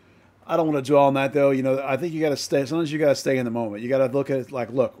 I don't want to dwell on that though. I think you got to stay. Sometimes you got to stay in the moment. You got to look at it like,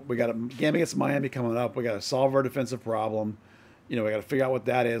 look, we got a game against Miami coming up. We got to solve our defensive problem. We got to figure out what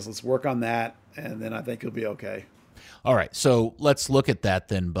that is. Let's work on that, and then I think you'll be okay. All right, so let's look at that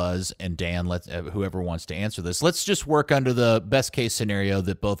then, Buzz and Dan. Let's whoever wants to answer this. Let's just work under the best case scenario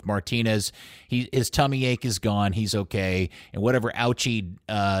that both Martinez, his tummy ache is gone, he's okay, and whatever ouchie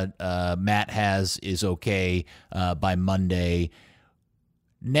Matt has is okay by Monday.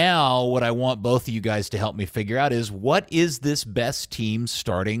 Now, what I want both of you guys to help me figure out is what is this best team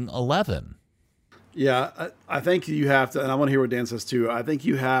starting 11? Yeah, I think you have to, and I want to hear what Dan says too. I think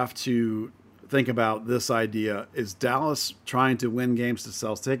you have to think about this idea. Is Dallas trying to win games to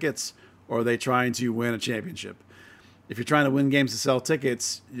sell tickets, or are they trying to win a championship? If you're trying to win games to sell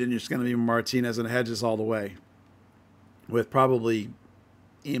tickets, then you're just going to be Martinez and Hedges all the way, with probably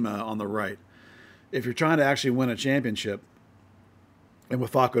Ema on the right. If you're trying to actually win a championship, and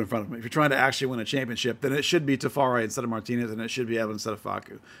with Facu in front of him, if you're trying to actually win a championship, then it should be Tafari instead of Martinez, and it should be Evans instead of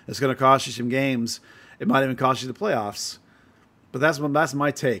Facu. It's going to cost you some games. It might even cost you the playoffs. But that's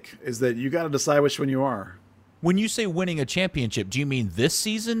my take, is that you got to decide which one you are. When you say winning a championship, do you mean this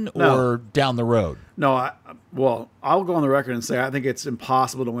season or No. down the road? No, I'll go on the record and say I think it's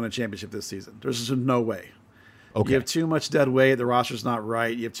impossible to win a championship this season. There's just no way. Okay. You have too much dead weight. The roster's not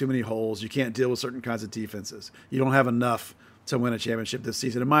right. You have too many holes. You can't deal with certain kinds of defenses. You don't have enough to win a championship this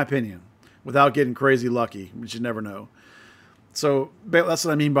season, in my opinion, without getting crazy lucky, which you never know. So that's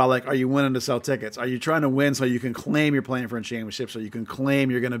what I mean by, like, are you winning to sell tickets? Are you trying to win so you can claim you're playing for a championship, so you can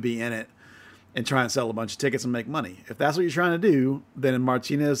claim you're going to be in it and try and sell a bunch of tickets and make money? If that's what you're trying to do, then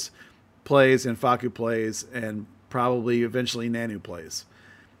Martinez plays and Facu plays and probably eventually Nanu plays.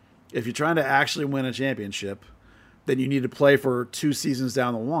 If you're trying to actually win a championship, then you need to play for 2 seasons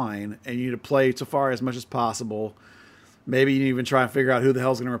down the line, and you need to play Tafari as much as possible. Maybe you even try and figure out who the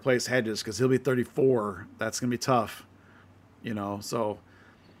hell's going to replace Hedges, because he'll be 34. That's going to be tough. So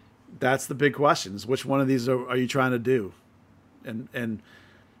that's the big question, is which one of these are you trying to do? And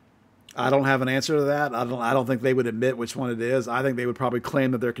I don't have an answer to that. I don't think they would admit which one it is. I think they would probably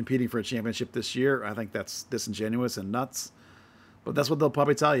claim that they're competing for a championship this year. I think that's disingenuous and nuts. But that's what they'll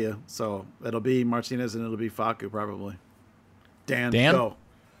probably tell you. So it'll be Martinez and it'll be Facu probably. Dan? Go.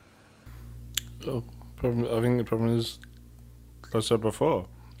 I think the problem is, like I said before,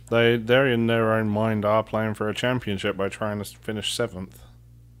 they're in their own mind are playing for a championship by trying to finish 7th.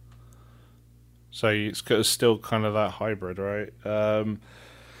 So it's still kind of that hybrid, right? I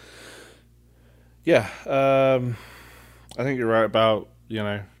think you're right about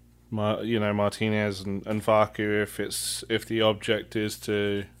Martinez and Facu. If the object is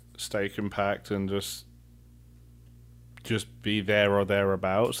to stay compact and just be there or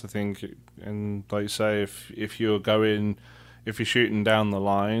thereabouts, I think, and like you say, if you're shooting down the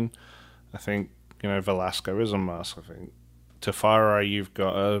line, I think Velasco is a must. I think Tafari, you've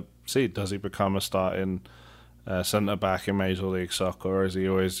got to see, does he become a starting centre back in Major League Soccer, or is he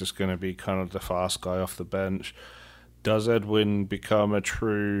always just going to be kind of the fast guy off the bench? Does Edwin become a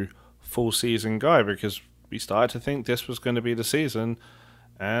true full season guy? Because we started to think this was going to be the season,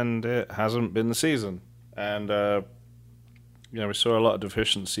 and it hasn't been the season. And we saw a lot of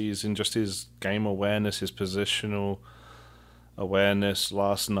deficiencies in just his game awareness, his positional awareness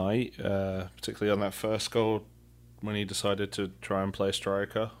last night, particularly on that first goal when he decided to try and play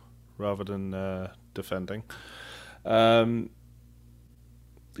striker rather than defending.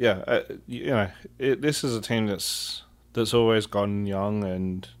 This is a team that's always gone young,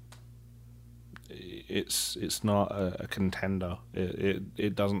 and it's not a contender.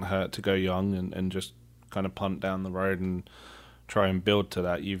 It doesn't hurt to go young and just kind of punt down the road and try and build to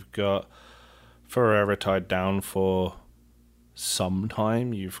that. You've got Ferreira tied down for some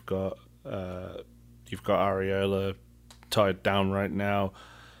time. You've got Areola tied down right now.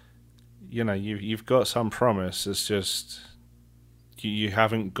 You've got some promise. It's just you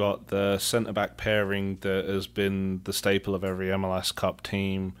haven't got the centre back pairing that has been the staple of every MLS Cup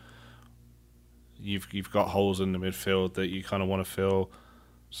team. You've got holes in the midfield that you kind of want to fill.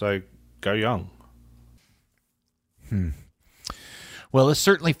 So go young. Well, this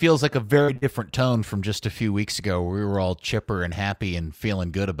certainly feels like a very different tone from just a few weeks ago where we were all chipper and happy and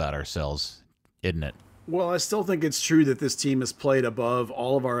feeling good about ourselves, isn't it? Well, I still think it's true that this team has played above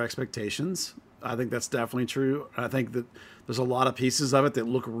all of our expectations. I think that's definitely true. I think that there's a lot of pieces of it that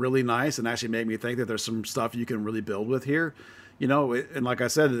look really nice and actually make me think that there's some stuff you can really build with here. And like I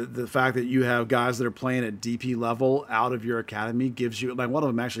said, the fact that you have guys that are playing at DP level out of your academy gives you, like, one of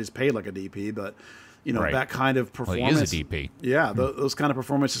them actually is paid like a DP, but right. That kind of performance. Well, he is a DP. Yeah, those kind of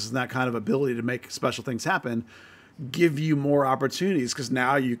performances and that kind of ability to make special things happen give you more opportunities, because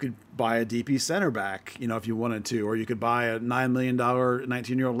now you could buy a DP center back, if you wanted to, or you could buy a $9 million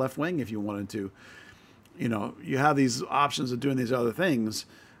 19-year-old left wing if you wanted to. You have these options of doing these other things.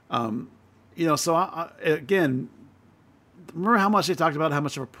 So again, remember how much they talked about how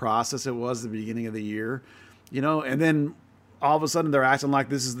much of a process it was at the beginning of the year, and then all of a sudden they're acting like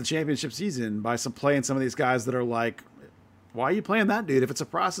this is the championship season by playing some of these guys that are like, why are you playing that dude? If it's a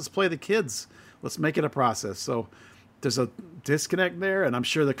process, play the kids. Let's make it a process. So there's a disconnect there, and I'm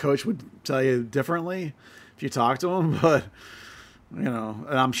sure the coach would tell you differently if you talk to him, but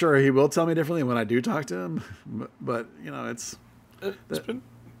and I'm sure he will tell me differently when I do talk to him. But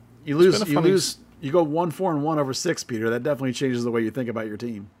you lose. You go 1-4-1 over 6, Peter. That definitely changes the way you think about your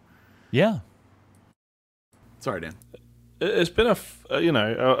team. Yeah. Sorry, Dan. It's been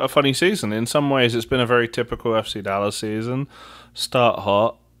a funny season. In some ways, it's been a very typical FC Dallas season. Start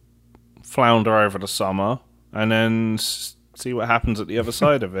hot, flounder over the summer, and then see what happens at the other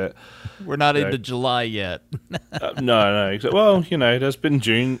side of it. We're not into July yet. No. Well, there's been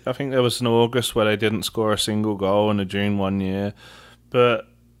June. I think there was an August where they didn't score a single goal, and a June one year. But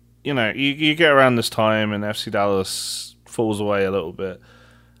you get around this time and FC Dallas falls away a little bit.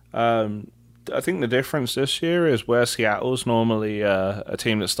 I think the difference this year is where Seattle's normally a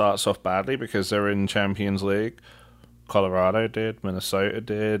team that starts off badly because they're in Champions League. Colorado did, Minnesota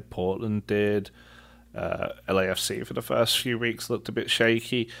did, Portland did, LAFC for the first few weeks looked a bit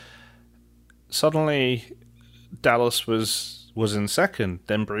shaky. Suddenly, Dallas was in second,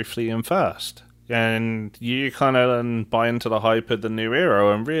 then briefly in first. And you kind of buy into the hype of the new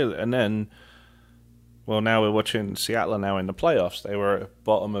era, and then, well, now we're watching Seattle now in the playoffs. They were at the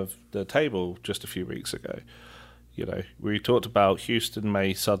bottom of the table just a few weeks ago. We talked about Houston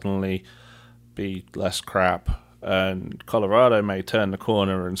may suddenly be less crap, and Colorado may turn the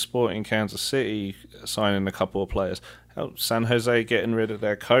corner, and Sporting Kansas City signing a couple of players. San Jose getting rid of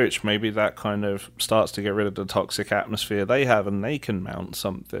their coach, maybe that kind of starts to get rid of the toxic atmosphere they have, and they can mount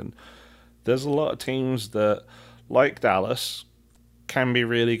something. There's a lot of teams that, like Dallas, can be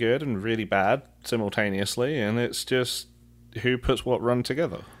really good and really bad simultaneously, and it's just who puts what run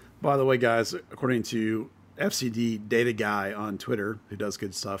together. By the way, guys, according to FCD Data Guy on Twitter, who does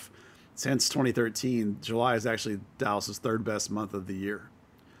good stuff, since 2013, July is actually Dallas's third best month of the year.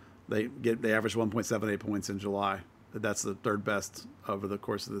 They average 1.78 points in July. That's the third best over the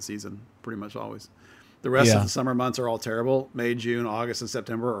course of the season, pretty much always. The rest of the summer months are all terrible. May, June, August, and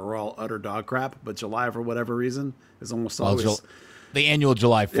September are all utter dog crap. But July, for whatever reason, is almost always... The annual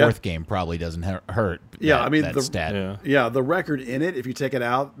July 4th game probably doesn't hurt. Yeah, that stat. The record in it, if you take it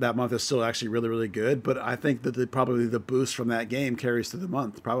out, that month is still actually really, really good. But I think that probably the boost from that game carries through the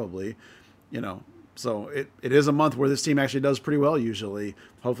month, probably. So it is a month where this team actually does pretty well usually.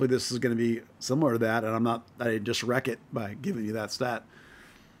 Hopefully this is going to be similar to that, and I just wreck it by giving you that stat.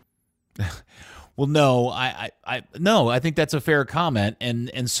 Well, no, I think that's a fair comment,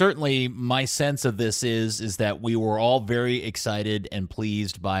 and certainly my sense of this is that we were all very excited and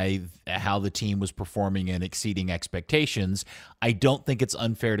pleased by how the team was performing and exceeding expectations. I don't think it's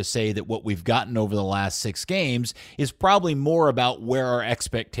unfair to say that what we've gotten over the last 6 games is probably more about where our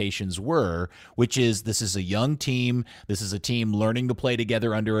expectations were, which is this is a young team, this is a team learning to play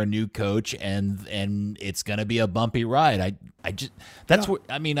together under a new coach, and it's going to be a bumpy ride. I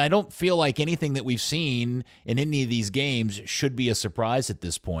don't feel like anything that we've seen in any of these games should be a surprise at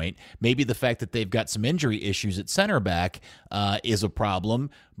this point. Maybe the fact that they've got some injury issues at center back is a problem,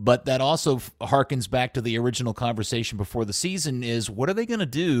 but that also harkens back to the original conversation before the season is what are they going to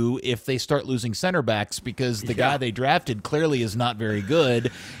do if they start losing center backs because the guy they drafted clearly is not very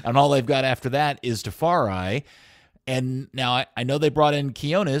good, and all they've got after that is Tafari. And now I know they brought in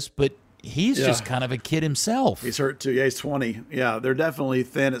Quiones, but he's just kind of a kid himself. He's hurt too. Yeah, he's 20. Yeah, they're definitely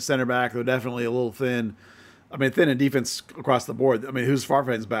thin at center back. They're definitely a little thin. I mean, thin in defense across the board. I mean, who's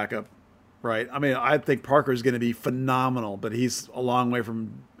Farfan's backup? right? I mean, I think Parker's going to be phenomenal, but he's a long way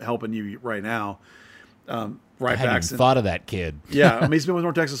from helping you right now. Right I hadn't back. even thought of that kid. Yeah, I mean, he's been with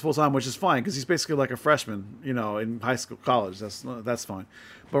North Texas full time, which is fine because he's basically like a freshman, in high school, college. That's fine.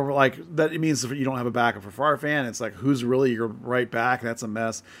 But we're like that. It means if you don't have a backup for Farfan, it's like who's really your right back? That's a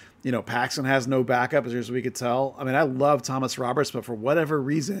mess. Paxton has no backup as we could tell. I mean, I love Thomas Roberts, but for whatever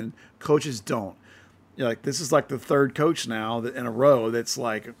reason, coaches don't. Like this is like the third coach now in a row that's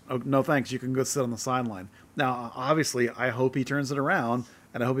like, oh, no thanks, you can go sit on the sideline. Now, obviously, I hope he turns it around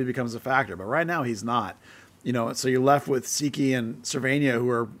and I hope he becomes a factor. But right now, he's not. So you're left with Siki and Cervania, who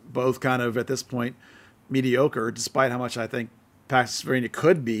are both kind of at this point mediocre, despite how much I think Paxton Cervania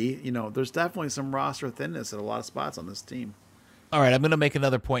could be. There's definitely some roster thinness at a lot of spots on this team. All right, I'm going to make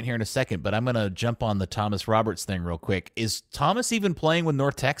another point here in a second, but I'm going to jump on the Thomas Roberts thing real quick. Is Thomas even playing with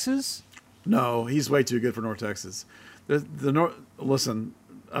North Texas? No, he's way too good for North Texas. Listen,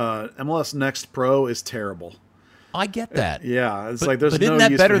 MLS Next Pro is terrible. I get that. Yeah, it's but, like there's but no isn't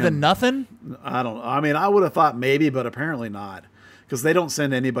that use better for him. than nothing? I don't know. I mean, I would have thought maybe, but apparently not, because they don't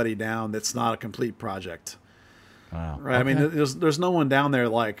send anybody down that's not a complete project. Wow. Right? Okay. I mean, there's no one down there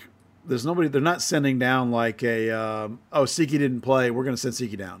like there's nobody. They're not sending down like a Siki didn't play, we're going to send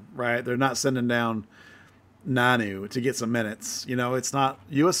Siki down. Right? They're not sending down Nanu to get some minutes. It's not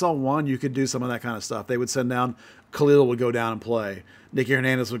USL 1. You could do some of that kind of stuff. They would send down Khalil would go down and play. Nicky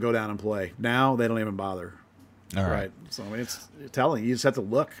Hernandez would go down and play. Now they don't even bother. All right. So I mean, it's telling. You just have to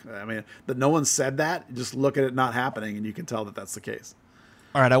look. I mean, that no one said that. Just look at it not happening, and you can tell that that's the case.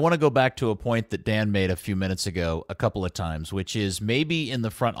 All right, I want to go back to a point that Dan made a few minutes ago a couple of times, which is maybe in the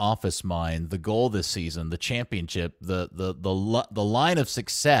front office mind, the goal this season, the championship, the line of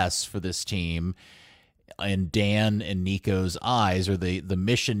success for this team in Dan and Nico's eyes, or the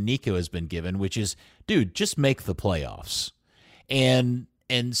mission Nico has been given, which is, dude, just make the playoffs. And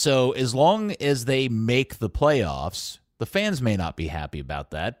so as long as they make the playoffs, the fans may not be happy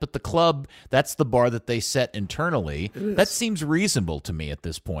about that, but the club, that's the bar that they set internally. That seems reasonable to me at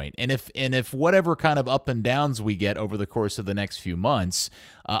this point. And if whatever kind of up and downs we get over the course of the next few months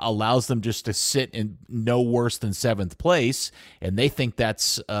allows them just to sit in no worse than 7th place, and they think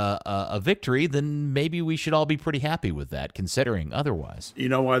that's a victory, then maybe we should all be pretty happy with that, considering otherwise. You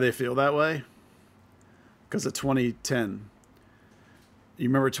know why they feel that way? Because of 2010. You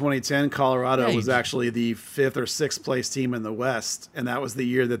remember 2010, Colorado was actually the 5th or 6th place team in the West, and that was the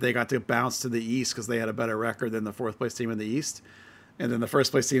year that they got to bounce to the East because they had a better record than the 4th place team in the East. And then the 1st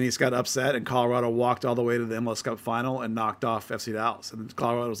place team in the East got upset, and Colorado walked all the way to the MLS Cup final and knocked off FC Dallas. And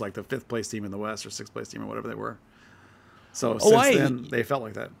Colorado was like the 5th place team in the West or 6th place team or whatever they were. So since then, they felt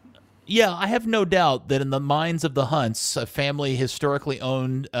like that. Yeah, I have no doubt that in the minds of the Hunts, a family historically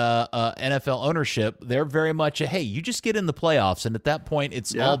owned NFL ownership, they're very much hey, you just get in the playoffs, and at that point,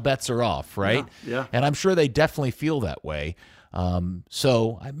 it's all bets are off, right? Yeah. And I'm sure they definitely feel that way.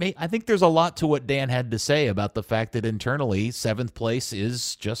 So I think there's a lot to what Dan had to say about the fact that internally, 7th place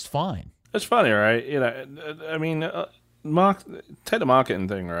is just fine. It's funny, right? I mean, take the marketing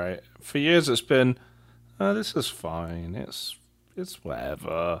thing, right? For years, it's been, this is fine. It's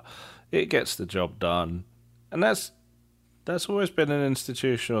whatever. It gets the job done. And that's always been an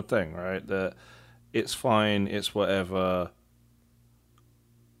institutional thing, right? That it's fine, it's whatever.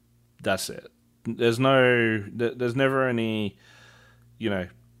 That's it. There's never any,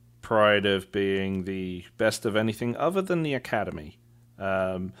 pride of being the best of anything other than the academy.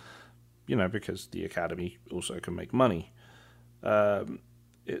 Because the academy also can make money.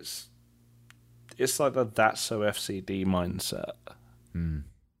 It's like the that's so FCD mindset.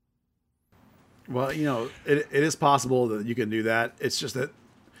 Well, it is possible that you can do that. It's just that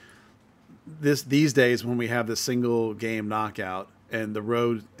these days when we have the single game knockout and the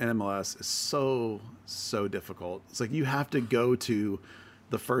road in MLS is so difficult. It's like you have to go to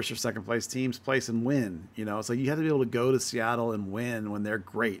the 1st or 2nd place team's place and win. It's like you have to be able to go to Seattle and win when they're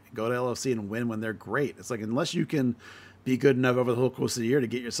great. Go to LFC and win when they're great. It's like unless you can be good enough over the whole course of the year to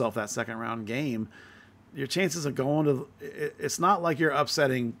get yourself that 2nd round game, your chances of going to it's not like you're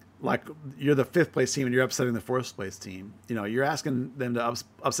upsetting, like you're the 5th place team and you're upsetting the 4th place team. You're asking them to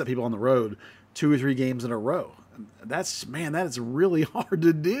upset people on the road 2 or 3 games in a row. That is really hard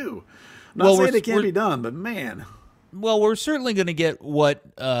to do. Not saying it can't be done, but man. Well, we're certainly going to get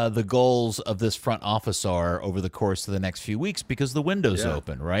what the goals of this front office are over the course of the next few weeks because the window's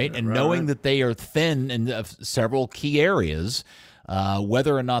open, right? And knowing that they are thin in several key areas,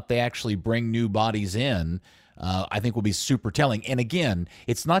 whether or not they actually bring new bodies in, I think will be super telling. And again,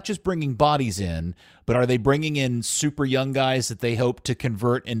 it's not just bringing bodies in, but But are they bringing in super young guys that they hope to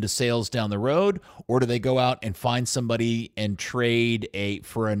convert into sales down the road, or do they go out and find somebody and trade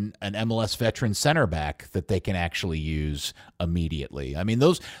for an MLS veteran center back that they can actually use immediately? I mean,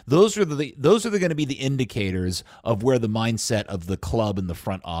 those are going to be the indicators of where the mindset of the club and the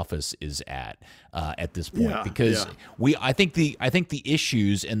front office is at this point, because I think the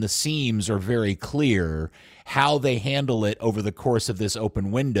issues and the seams are very clear. How they handle it over the course of this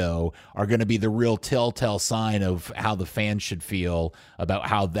open window are going to be the real telltale sign of how the fans should feel about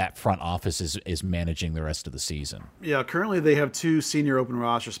how that front office is managing the rest of the season. Yeah, currently they have 2 senior open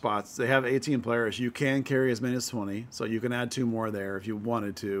roster spots. They have 18 players. You can carry as many as 20, so you can add 2 more there if you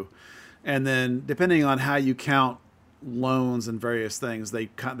wanted to. And then depending on how you count loans and various things, they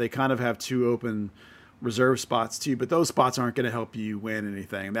kind of have 2 open reserve spots too, but those spots aren't going to help you win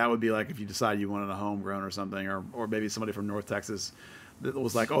anything. That would be like if you decide you wanted a homegrown or something, or maybe somebody from North Texas that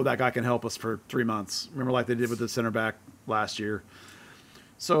was like, oh, that guy can help us for 3 months. Remember, like they did with the center back last year.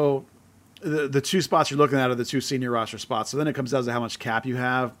 So the 2 spots you're looking at are the 2 senior roster spots. So then it comes down to how much cap you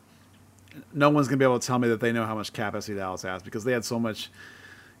have. No one's going to be able to tell me that they know how much cap FC Dallas has, because they had so much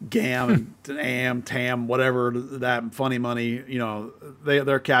GAM and AM, TAM, whatever, that funny money,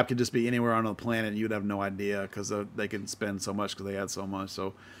 their cap could just be anywhere on the planet and you'd have no idea, because they can spend so much because they had so much.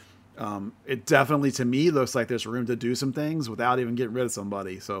 So it definitely, to me, looks like there's room to do some things without even getting rid of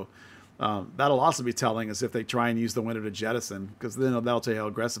somebody. So that'll also be telling us if they try and use the window to jettison, because then that'll tell you how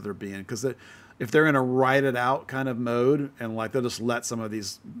aggressive they're being. Because if they're in a ride it out kind of mode and like they'll just let some of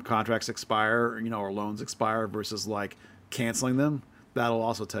these contracts expire, or loans expire versus like canceling them, that'll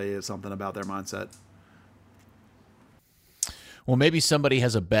also tell you something about their mindset. Well, maybe somebody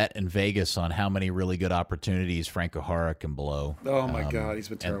has a bet in Vegas on how many really good opportunities Franco Jara can blow. Oh, my God. He's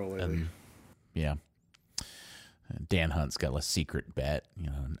been terrible lately. Yeah. Dan Hunt's got a secret bet,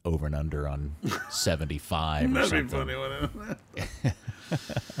 an over and under on 75 or something. That'd be funny, wouldn't it?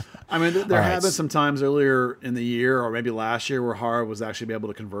 I mean, there have been some times earlier in the year, or maybe last year, where Jara was actually able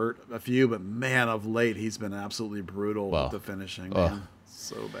to convert a few, but man, of late, he's been absolutely brutal with the finishing, man.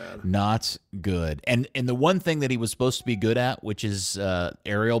 So bad. Not good. And the one thing that he was supposed to be good at, which is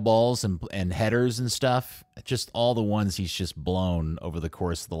aerial balls and headers and stuff, just all the ones he's just blown over the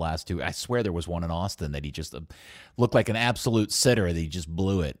course of the last 2. I swear there was one in Austin that he just looked like an absolute sitter that he just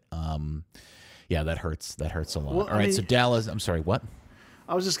blew it. Yeah, that hurts. That hurts a lot. Well, all right, so Dallas, I'm sorry, what?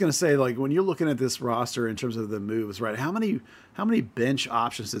 I was just going to say, like, when you're looking at this roster in terms of the moves, right, how many bench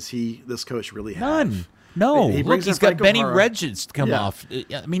options does this coach really have? None. No, look, he's got Benny Regis to come off.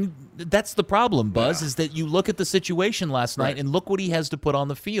 I mean, that's the problem, Buzz, is that you look at the situation last night and look what he has to put on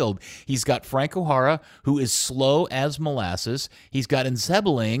the field. He's got Franco Jara, who is slow as molasses. He's got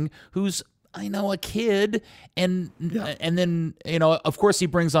Nzebeling, who's, a kid. And then, of course he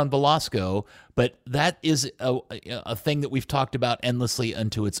brings on Velasco, but that is a thing that we've talked about endlessly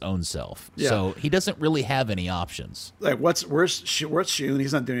unto its own self. Yeah. So he doesn't really have any options. Like, where's Shun?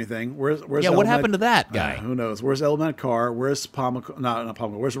 He's not doing anything. Where's what happened to that guy? Who knows? Where's Element Carr? Where's not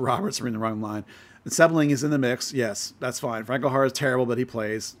Palma? Where's Roberts? We're in the wrong line. And Nzebeling is in the mix. Yes, that's fine. Franco Jara is terrible, but he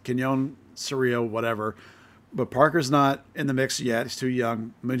plays. Quignon, Cerrillo, whatever. But Parker's not in the mix yet. He's too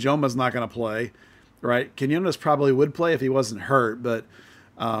young. Majoma's not going to play, right? Quinones probably would play if he wasn't hurt, but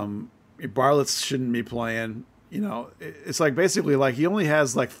Bartlett shouldn't be playing. It's like basically like he only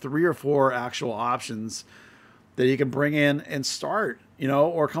has like 3 or 4 actual options that he can bring in and start,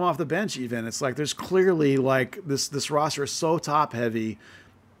 or come off the bench even. It's like there's clearly like this roster is so top heavy.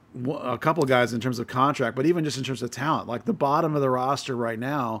 A couple of guys in terms of contract, but even just in terms of talent, like the bottom of the roster right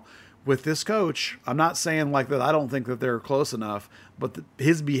now. With this coach, I'm not saying like that I don't think that they're close enough, but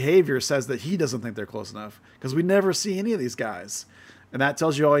his behavior says that he doesn't think they're close enough, because we never see any of these guys. And that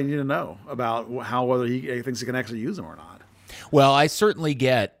tells you all you need to know about whether he thinks he can actually use them or not. Well, I certainly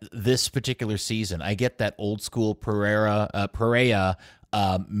get this particular season. I get that old school Pereira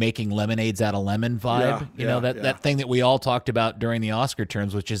making lemonades out of lemon vibe. That thing that we all talked about during the Oscar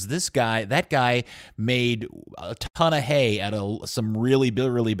terms, which is that guy made a ton of hay out of some really,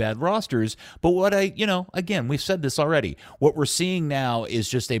 really bad rosters. But again, we've said this already. What we're seeing now is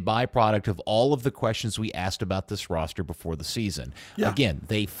just a byproduct of all of the questions we asked about this roster before the season. Yeah. Again,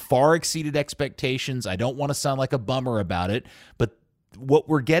 they far exceeded expectations. I don't want to sound like a bummer about it, but what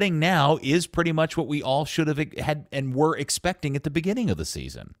we're getting now is pretty much what we all should have had and were expecting at the beginning of the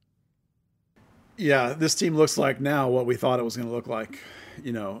season. Yeah, this team looks like now what we thought it was going to look like.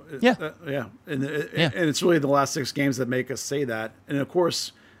 And it's really the last 6 games that make us say that. And of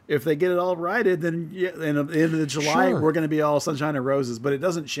course, if they get it all righted, then at the end of July, we're going to be all sunshine and roses. But it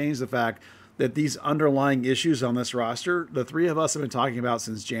doesn't change the fact that these underlying issues on this roster, the three of us have been talking about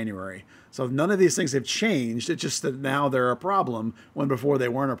since January. So none of these things have changed. It's just that now they're a problem when before they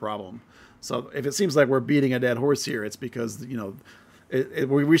weren't a problem. So if it seems like we're beating a dead horse here, it's because,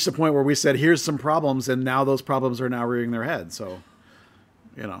 we reached a point where we said, here's some problems, and now those problems are now rearing their head. So,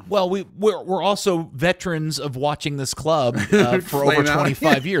 Well, we're also veterans of watching this club for over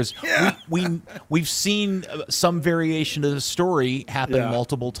 25 years. Yeah. We've seen some variation of the story happen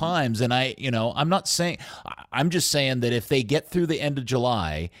multiple times, and I'm just saying that if they get through the end of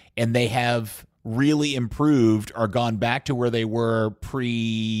July and they have really improved or gone back to where they were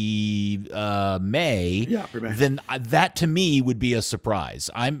pre-May, then that to me would be a surprise.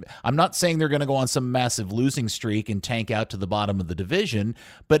 I'm not saying they're going to go on some massive losing streak and tank out to the bottom of the division,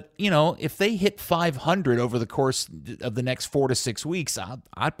 but if they hit 500 over the course of the next 4 to 6 weeks,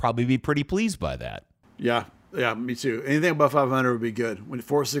 I'd probably be pretty pleased by that. Yeah, me too. Anything above 500 would be good. When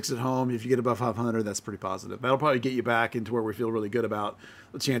 4-6 at home, if you get above 500, that's pretty positive. That'll probably get you back into where we feel really good about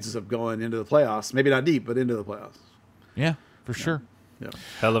the chances of going into the playoffs. Maybe not deep, but into the playoffs. Yeah, for sure. Yeah.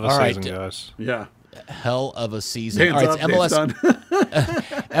 Hell of a season, guys. Yeah. Hell of a season. Hands All right, up,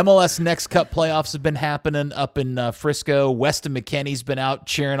 MLS Next Cup playoffs have been happening up in Frisco. Weston McKennie's been out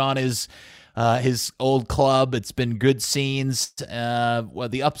cheering on his old club. It's been good scenes.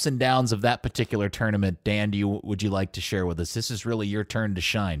 The ups and downs of that particular tournament, Dan, would you like to share with us? This is really your turn to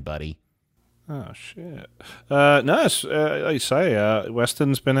shine, buddy. Oh, shit. No, it's, like you say,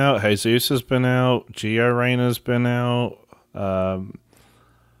 Weston's been out, Jesus has been out, Gio Reyna's been out,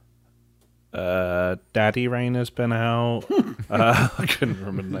 Daddy Reyna's been out. I couldn't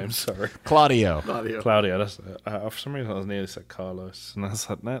remember the name, sorry. Claudio. That's for some reason I nearly said Carlos, and I was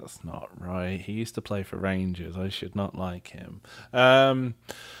like, that's not right. He used to play for Rangers. I should not like him.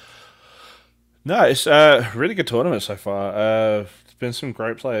 No, it's a really good tournament so far. There's been some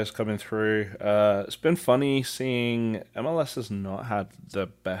great players coming through. It's been funny seeing MLS has not had the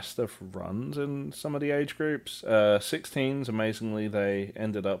best of runs in some of the age groups. 16s, amazingly, they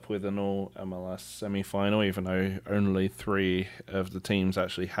ended up with an all MLS semi-final, even though only 3 of the teams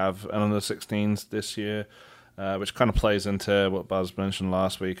actually have an under 16s this year, which kind of plays into what Buzz mentioned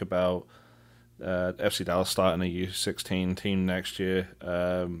last week about FC Dallas starting a U16 team next year.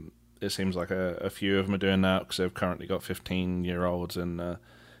 It seems like a few of them are doing that because they've currently got 15-year-olds in the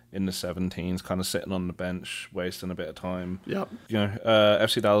 17s, kind of sitting on the bench, wasting a bit of time. Yep.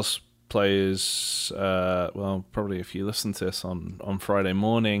 FC Dallas plays. Probably if you listen to this on Friday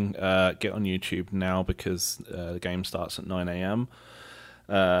morning, get on YouTube now because the game starts at 9 a.m.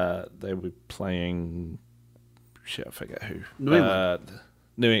 They were playing. Shit, I forget who. New England.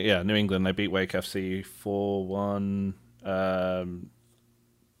 New England. They beat Wake FC 4-1.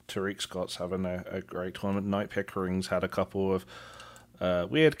 Tariq Scott's having a great tournament. Knight Pickering's had a couple of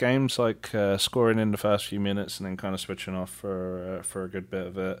weird games, like scoring in the first few minutes and then kind of switching off for a good bit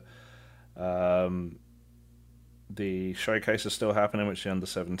of it. The showcase is still happening, which the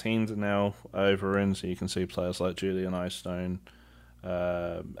under-17s are now over in, so you can see players like Julian Eyestone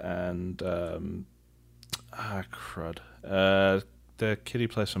and the kid who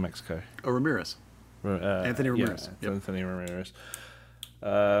plays for Mexico. Ramirez. Anthony Ramirez. Yeah, yep. Anthony Ramirez.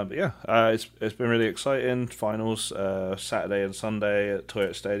 It's been really exciting. Finals Saturday and Sunday at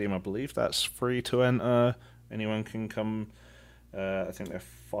Toyota Stadium. I believe that's free to enter. Anyone can come. I think they're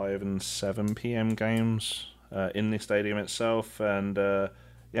 5 and 7 p.m. games in the stadium itself. And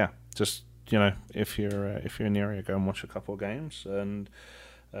just if you're in the area, go and watch a couple of games. And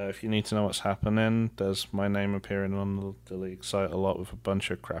if you need to know what's happening, there's my name appearing on the league site a lot with a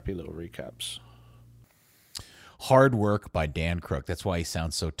bunch of crappy little recaps. Hard work by Dan Crook. That's why he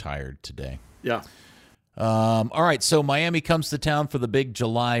sounds so tired today. Yeah. All right, so Miami comes to town for the big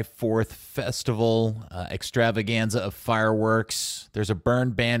July 4th festival, extravaganza of fireworks. There's a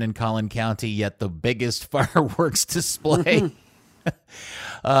burn ban in Collin County, yet the biggest fireworks display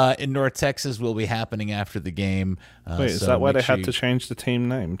in North Texas will be happening after the game. Wait, is that why they had to change the team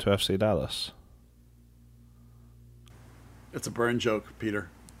name to FC Dallas? It's a burn joke, Peter.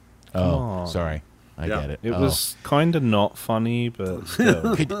 Oh, sorry. I get it. It was kind of not funny, but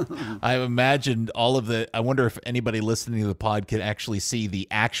still. I imagined all of the. I wonder if anybody listening to the pod could actually see the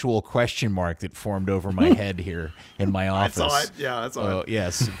actual question mark that formed over my head here in my office. I saw it. Yeah, I saw it.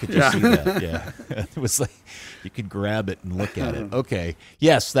 Yes, could you see that? Yeah, it was like you could grab it and look at it. Okay,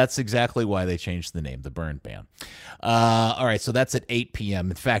 yes, that's exactly why they changed the name, the burn ban. All right, so that's at 8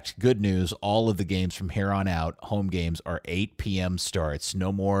 p.m. In fact, good news: all of the games from here on out, home games, are 8 p.m. starts.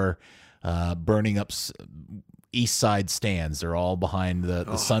 No more. Burning up East Side stands. They're all behind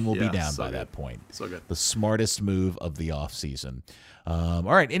the sun will be down by that point. So good. The smartest move of the offseason. All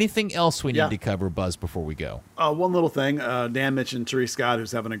right. Anything else we need to cover, Buzz, before we go? One little thing. Dan mentioned Tariq Scott,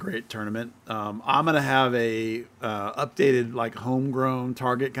 who's having a great tournament. I'm going to have a updated, like, homegrown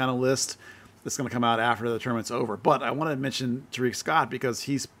target kind of list that's going to come out after the tournament's over. But I want to mention Tariq Scott because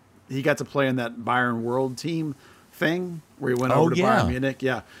he got to play in that Bayern World Team thing where he went over to Bayern Munich.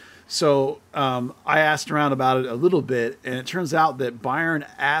 Yeah. So I asked around about it a little bit, and it turns out that Bayern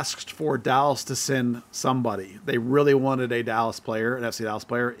asked for Dallas to send somebody. They really wanted a Dallas player, an FC Dallas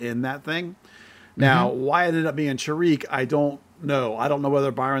player, in that thing. Now, why it ended up being Tariq, I don't know. I don't know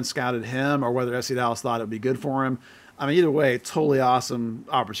whether Bayern scouted him or whether FC Dallas thought it would be good for him. I mean, either way, totally awesome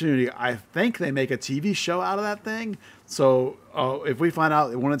opportunity. I think they make a TV show out of that thing. So if we find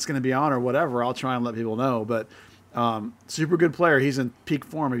out when it's going to be on or whatever, I'll try and let people know. But super good player. He's in peak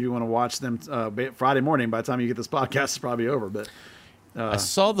form if you want to watch them Friday morning. By the time you get this podcast, it's probably over. But I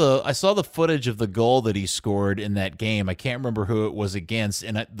saw the footage of the goal that he scored in that game. I can't remember who it was against,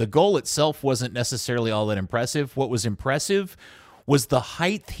 and the goal itself wasn't necessarily all that impressive. What was impressive was the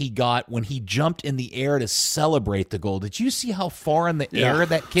height he got when he jumped in the air to celebrate the goal. Did you see how far in the air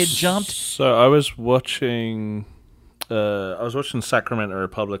that kid jumped? So I was watching Sacramento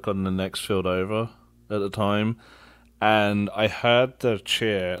Republic on the next field over at the time, and I heard the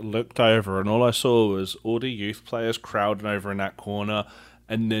cheer, looked over, and all I saw was all the youth players crowding over in that corner,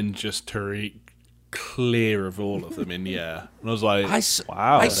 and then just Tariq clear of all of them in the air. And I was like,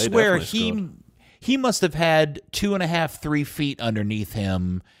 wow. I swear he must have had 2.5, 3 feet underneath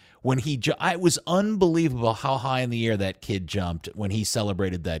him when it was unbelievable how high in the air that kid jumped when he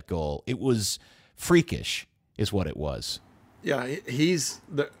celebrated that goal. It was freakish, is what it was. Yeah,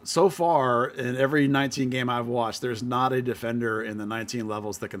 so far in every 19 game I've watched, there's not a defender in the 19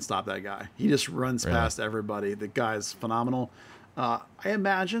 levels that can stop that guy. He just runs past everybody. The guy's phenomenal. I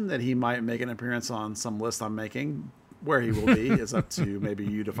imagine that he might make an appearance on some list I'm making. Where he will be is up to maybe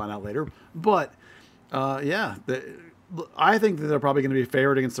you to find out later. But I think that they're probably going to be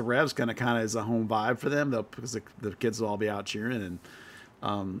favored against the Revs, kind of as a home vibe for them, because the kids will all be out cheering,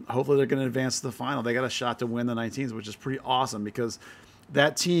 and hopefully they're going to advance to the final. They got a shot to win the 19s, which is pretty awesome because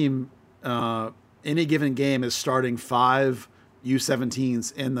that team, any given game, is starting 5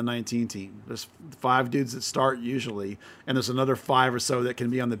 U17s in the 19 team. There's 5 dudes that start usually, and there's another 5 or so that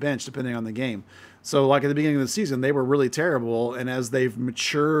can be on the bench depending on the game. So like at the beginning of the season, they were really terrible, and as they've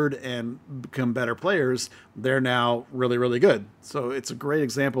matured and become better players, they're now really, really good. So it's a great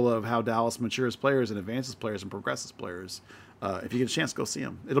example of how Dallas matures players and advances players and progresses players. If you get a chance, go see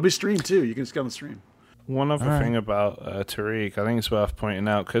them. It'll be streamed too. You can just go on the stream. One other thing about Tariq, I think it's worth pointing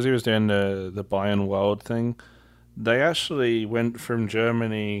out, because he was doing the Bayern World thing, they actually went from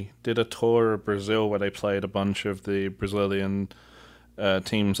Germany, did a tour of Brazil where they played a bunch of the Brazilian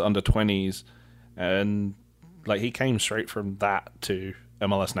teams under 20s, and like he came straight from that to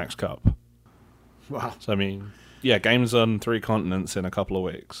MLS Next Cup. Wow. So I mean, yeah, games on 3 continents in a couple of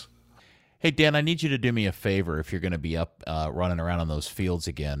weeks. Hey, Dan, I need you to do me a favor if you're going to be up running around on those fields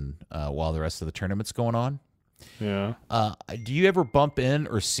again while the rest of the tournament's going on. Yeah. Do you ever bump in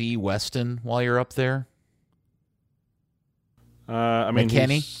or see Weston while you're up there? I mean,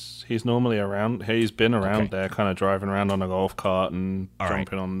 McKenny? He's normally around. He's been around there, kind of driving around on a golf cart and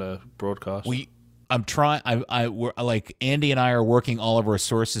jumping on the broadcast. I'm trying. We're, like Andy and I are working all of our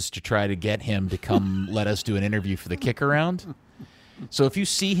sources to try to get him to come let us do an interview for the Kick Around. So if you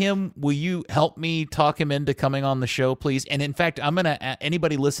see him, will you help me talk him into coming on the show, please? And in fact, I'm going to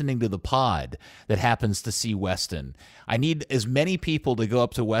anybody listening to the pod that happens to see Weston, I need as many people to go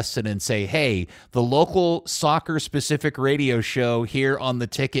up to Weston and say, hey, the local soccer-specific radio show here on The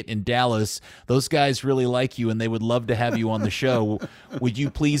Ticket in Dallas, those guys really like you and they would love to have you on the show. Would you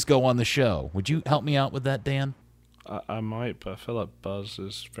please go on the show? Would you help me out with that, Dan? I might, but I feel like Buzz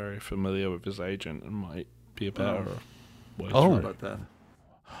is very familiar with his agent and might be a better... about that.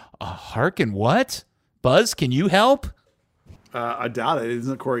 Harkin, what? Buzz, can you help? I doubt it.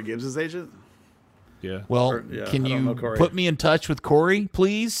 Isn't it Corey Gibbs' his agent? Yeah. Well, can you put me in touch with Corey,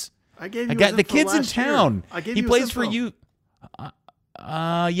 please? I gave you. got the kid's in town. He plays for you.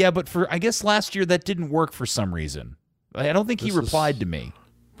 Yeah, but I guess last year that didn't work for some reason. I don't think he replied to me.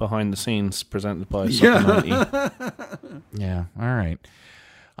 Behind the scenes, presented by Soccer 90. Yeah. All right.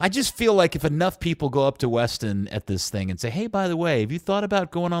 I just feel like if enough people go up to Weston at this thing and say, hey, by the way, have you thought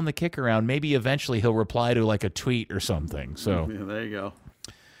about going on the Kick Around? Maybe eventually he'll reply to like a tweet or something. So yeah, there you go.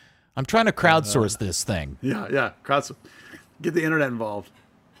 I'm trying to crowdsource this thing. Yeah. Get the internet involved.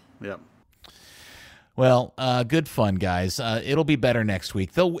 Yep. Well, good fun, guys. It'll be better next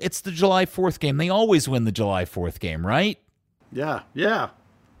week. Though it's the July 4th game. They always win the July 4th game, right? Yeah. Let's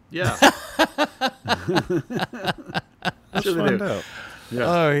find out. Yeah.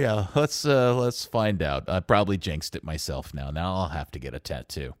 Oh yeah, let's find out. I probably jinxed it myself now. Now I'll have to get a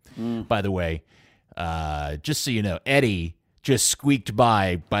tattoo. By the way, just so you know, Eddie just squeaked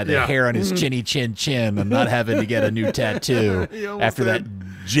by the hair on his chinny chin and not having to get a new tattoo after that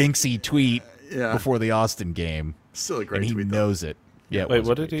jinxy tweet before the Austin game. Still a great and he tweet, knows it. Yeah. Wait,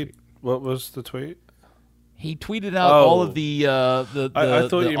 what did he? What was the tweet? He tweeted out all of the I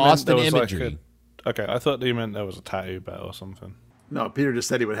thought you Austin meant there was imagery. Okay, I thought you meant there was a tattoo bet or something. No, Peter just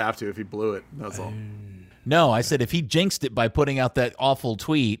said he would have to if he blew it. That's all. No, I said if he jinxed it by putting out that awful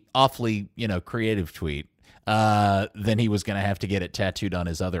tweet, awfully, creative tweet, then he was going to have to get it tattooed on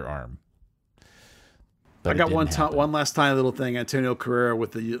his other arm. But I got one last tiny little thing. Antonio Carrera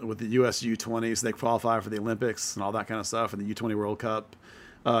with the U.S. U20s. They qualify for the Olympics and all that kind of stuff, and the U20 World Cup.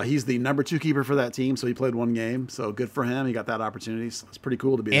 He's the number 2 keeper for that team, so he played one game. So good for him. He got that opportunity. So it's pretty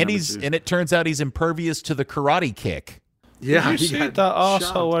cool to be. And it turns out he's impervious to the karate kick. Yeah, Did you see that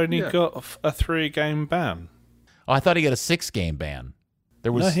arsehole only got a 3-game ban? Oh, I thought he got a 6-game ban.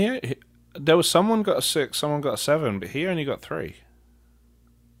 There was there was someone got a 6, someone got a 7, but he only got 3.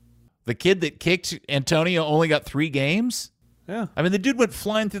 The kid that kicked Antonio only got 3 games? Yeah. I mean, the dude went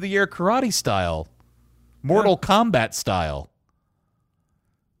flying through the air karate style. Mortal Kombat style.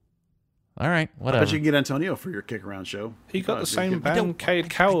 All right, whatever. I bet you can get Antonio for your kick around show. He got the same ban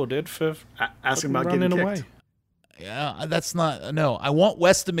Cade Cowell did for asking about getting running kicked. away. Yeah, that's not. No, I want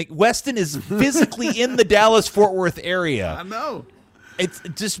Weston. Weston is physically in the Dallas-Fort Worth area. I know. It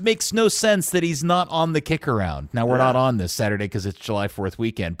just makes no sense that he's not on the kick around. Now, we're not on this Saturday because it's July 4th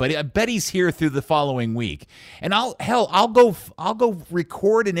weekend, but I bet he's here through the following week. And I'll go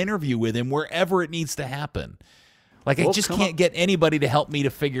record an interview with him wherever it needs to happen. Like, I just can't get anybody to help me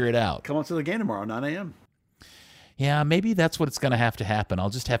to figure it out. Come on to the game tomorrow, 9 a.m. Yeah, maybe that's what's going to happen.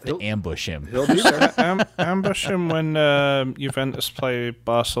 I'll just have to ambush him. He'll be there. Ambush him when Juventus play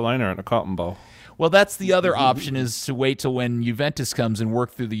Barcelona at the Cotton Bowl. Well, that's the other option, is to wait till when Juventus comes and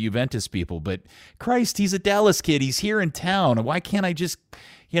work through the Juventus people. But Christ, he's a Dallas kid. He's here in town. Why can't I just,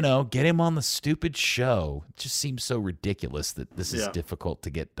 get him on the stupid show? It just seems so ridiculous that this is difficult to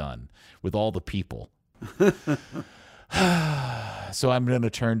get done with all the people. So I'm going to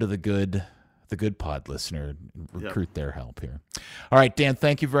turn to the good pod listener and recruit their help here. All right, Dan,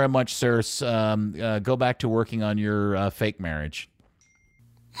 thank you very much, sir. Go back to working on your fake marriage.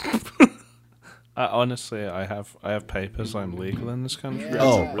 Honestly, I have papers. I'm legal in this country. Yeah,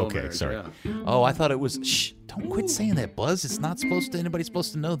 Oh, it's a real okay, marriage, sorry. yeah. Oh, I thought it was. Shh! Don't quit saying that, Buzz. It's not anybody's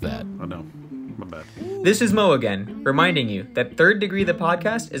supposed to know that. Oh, no. My bad. This is Mo again, reminding you that Third Degree the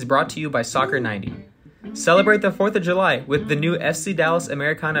podcast is brought to you by Soccer 90. Celebrate the 4th of July with the new FC Dallas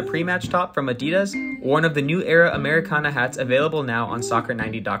Americana pre-match top from Adidas, or one of the new era Americana hats available now on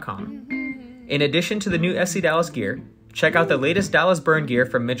soccer90.com. In addition to the new FC Dallas gear, check out the latest Dallas Burn gear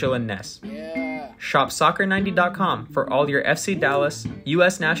from Mitchell & Ness. Shop soccer90.com for all your FC Dallas,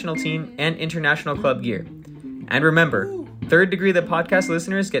 U.S. national team, and international club gear. And remember, Third Degree the podcast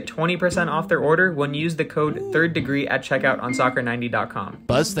listeners get 20% off their order when you use the code Third Degree at checkout on soccer90.com.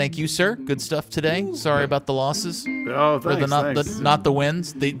 Buzz, thank you, sir. Good stuff today. Sorry about the losses. Oh, thanks. Not the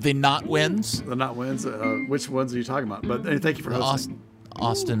wins. The not wins. The not wins. Which ones are you talking about? But thank you for hosting.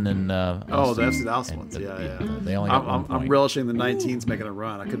 Austin and the FC Dallas ones. Yeah. They only got 1 point. I'm relishing the 19s making a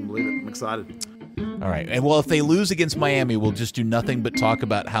run. I couldn't believe it. I'm excited. All right. And well, if they lose against Miami, we'll just do nothing but talk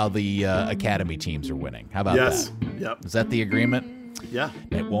about how the academy teams are winning. How about that? Yep. Is that the agreement? Yeah.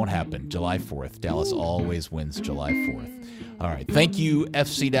 It won't happen. July 4th. Dallas always wins July 4th. All right. Thank you,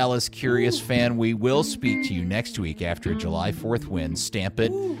 FC Dallas Curious fan. We will speak to you next week after a July 4th win. Stamp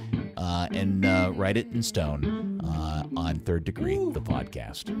it and write it in stone on Third Degree, the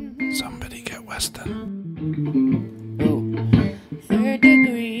podcast. Somebody get Weston. Third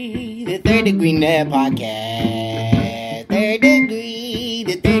Degree, the Third Degree Net Podcast. Third Degree,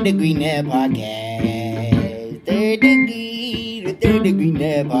 the Third Degree Net Podcast. Third Degree, the Third Degree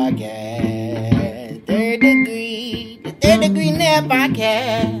Net Podcast. Third Degree, the Third Degree Net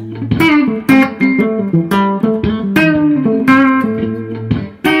Podcast.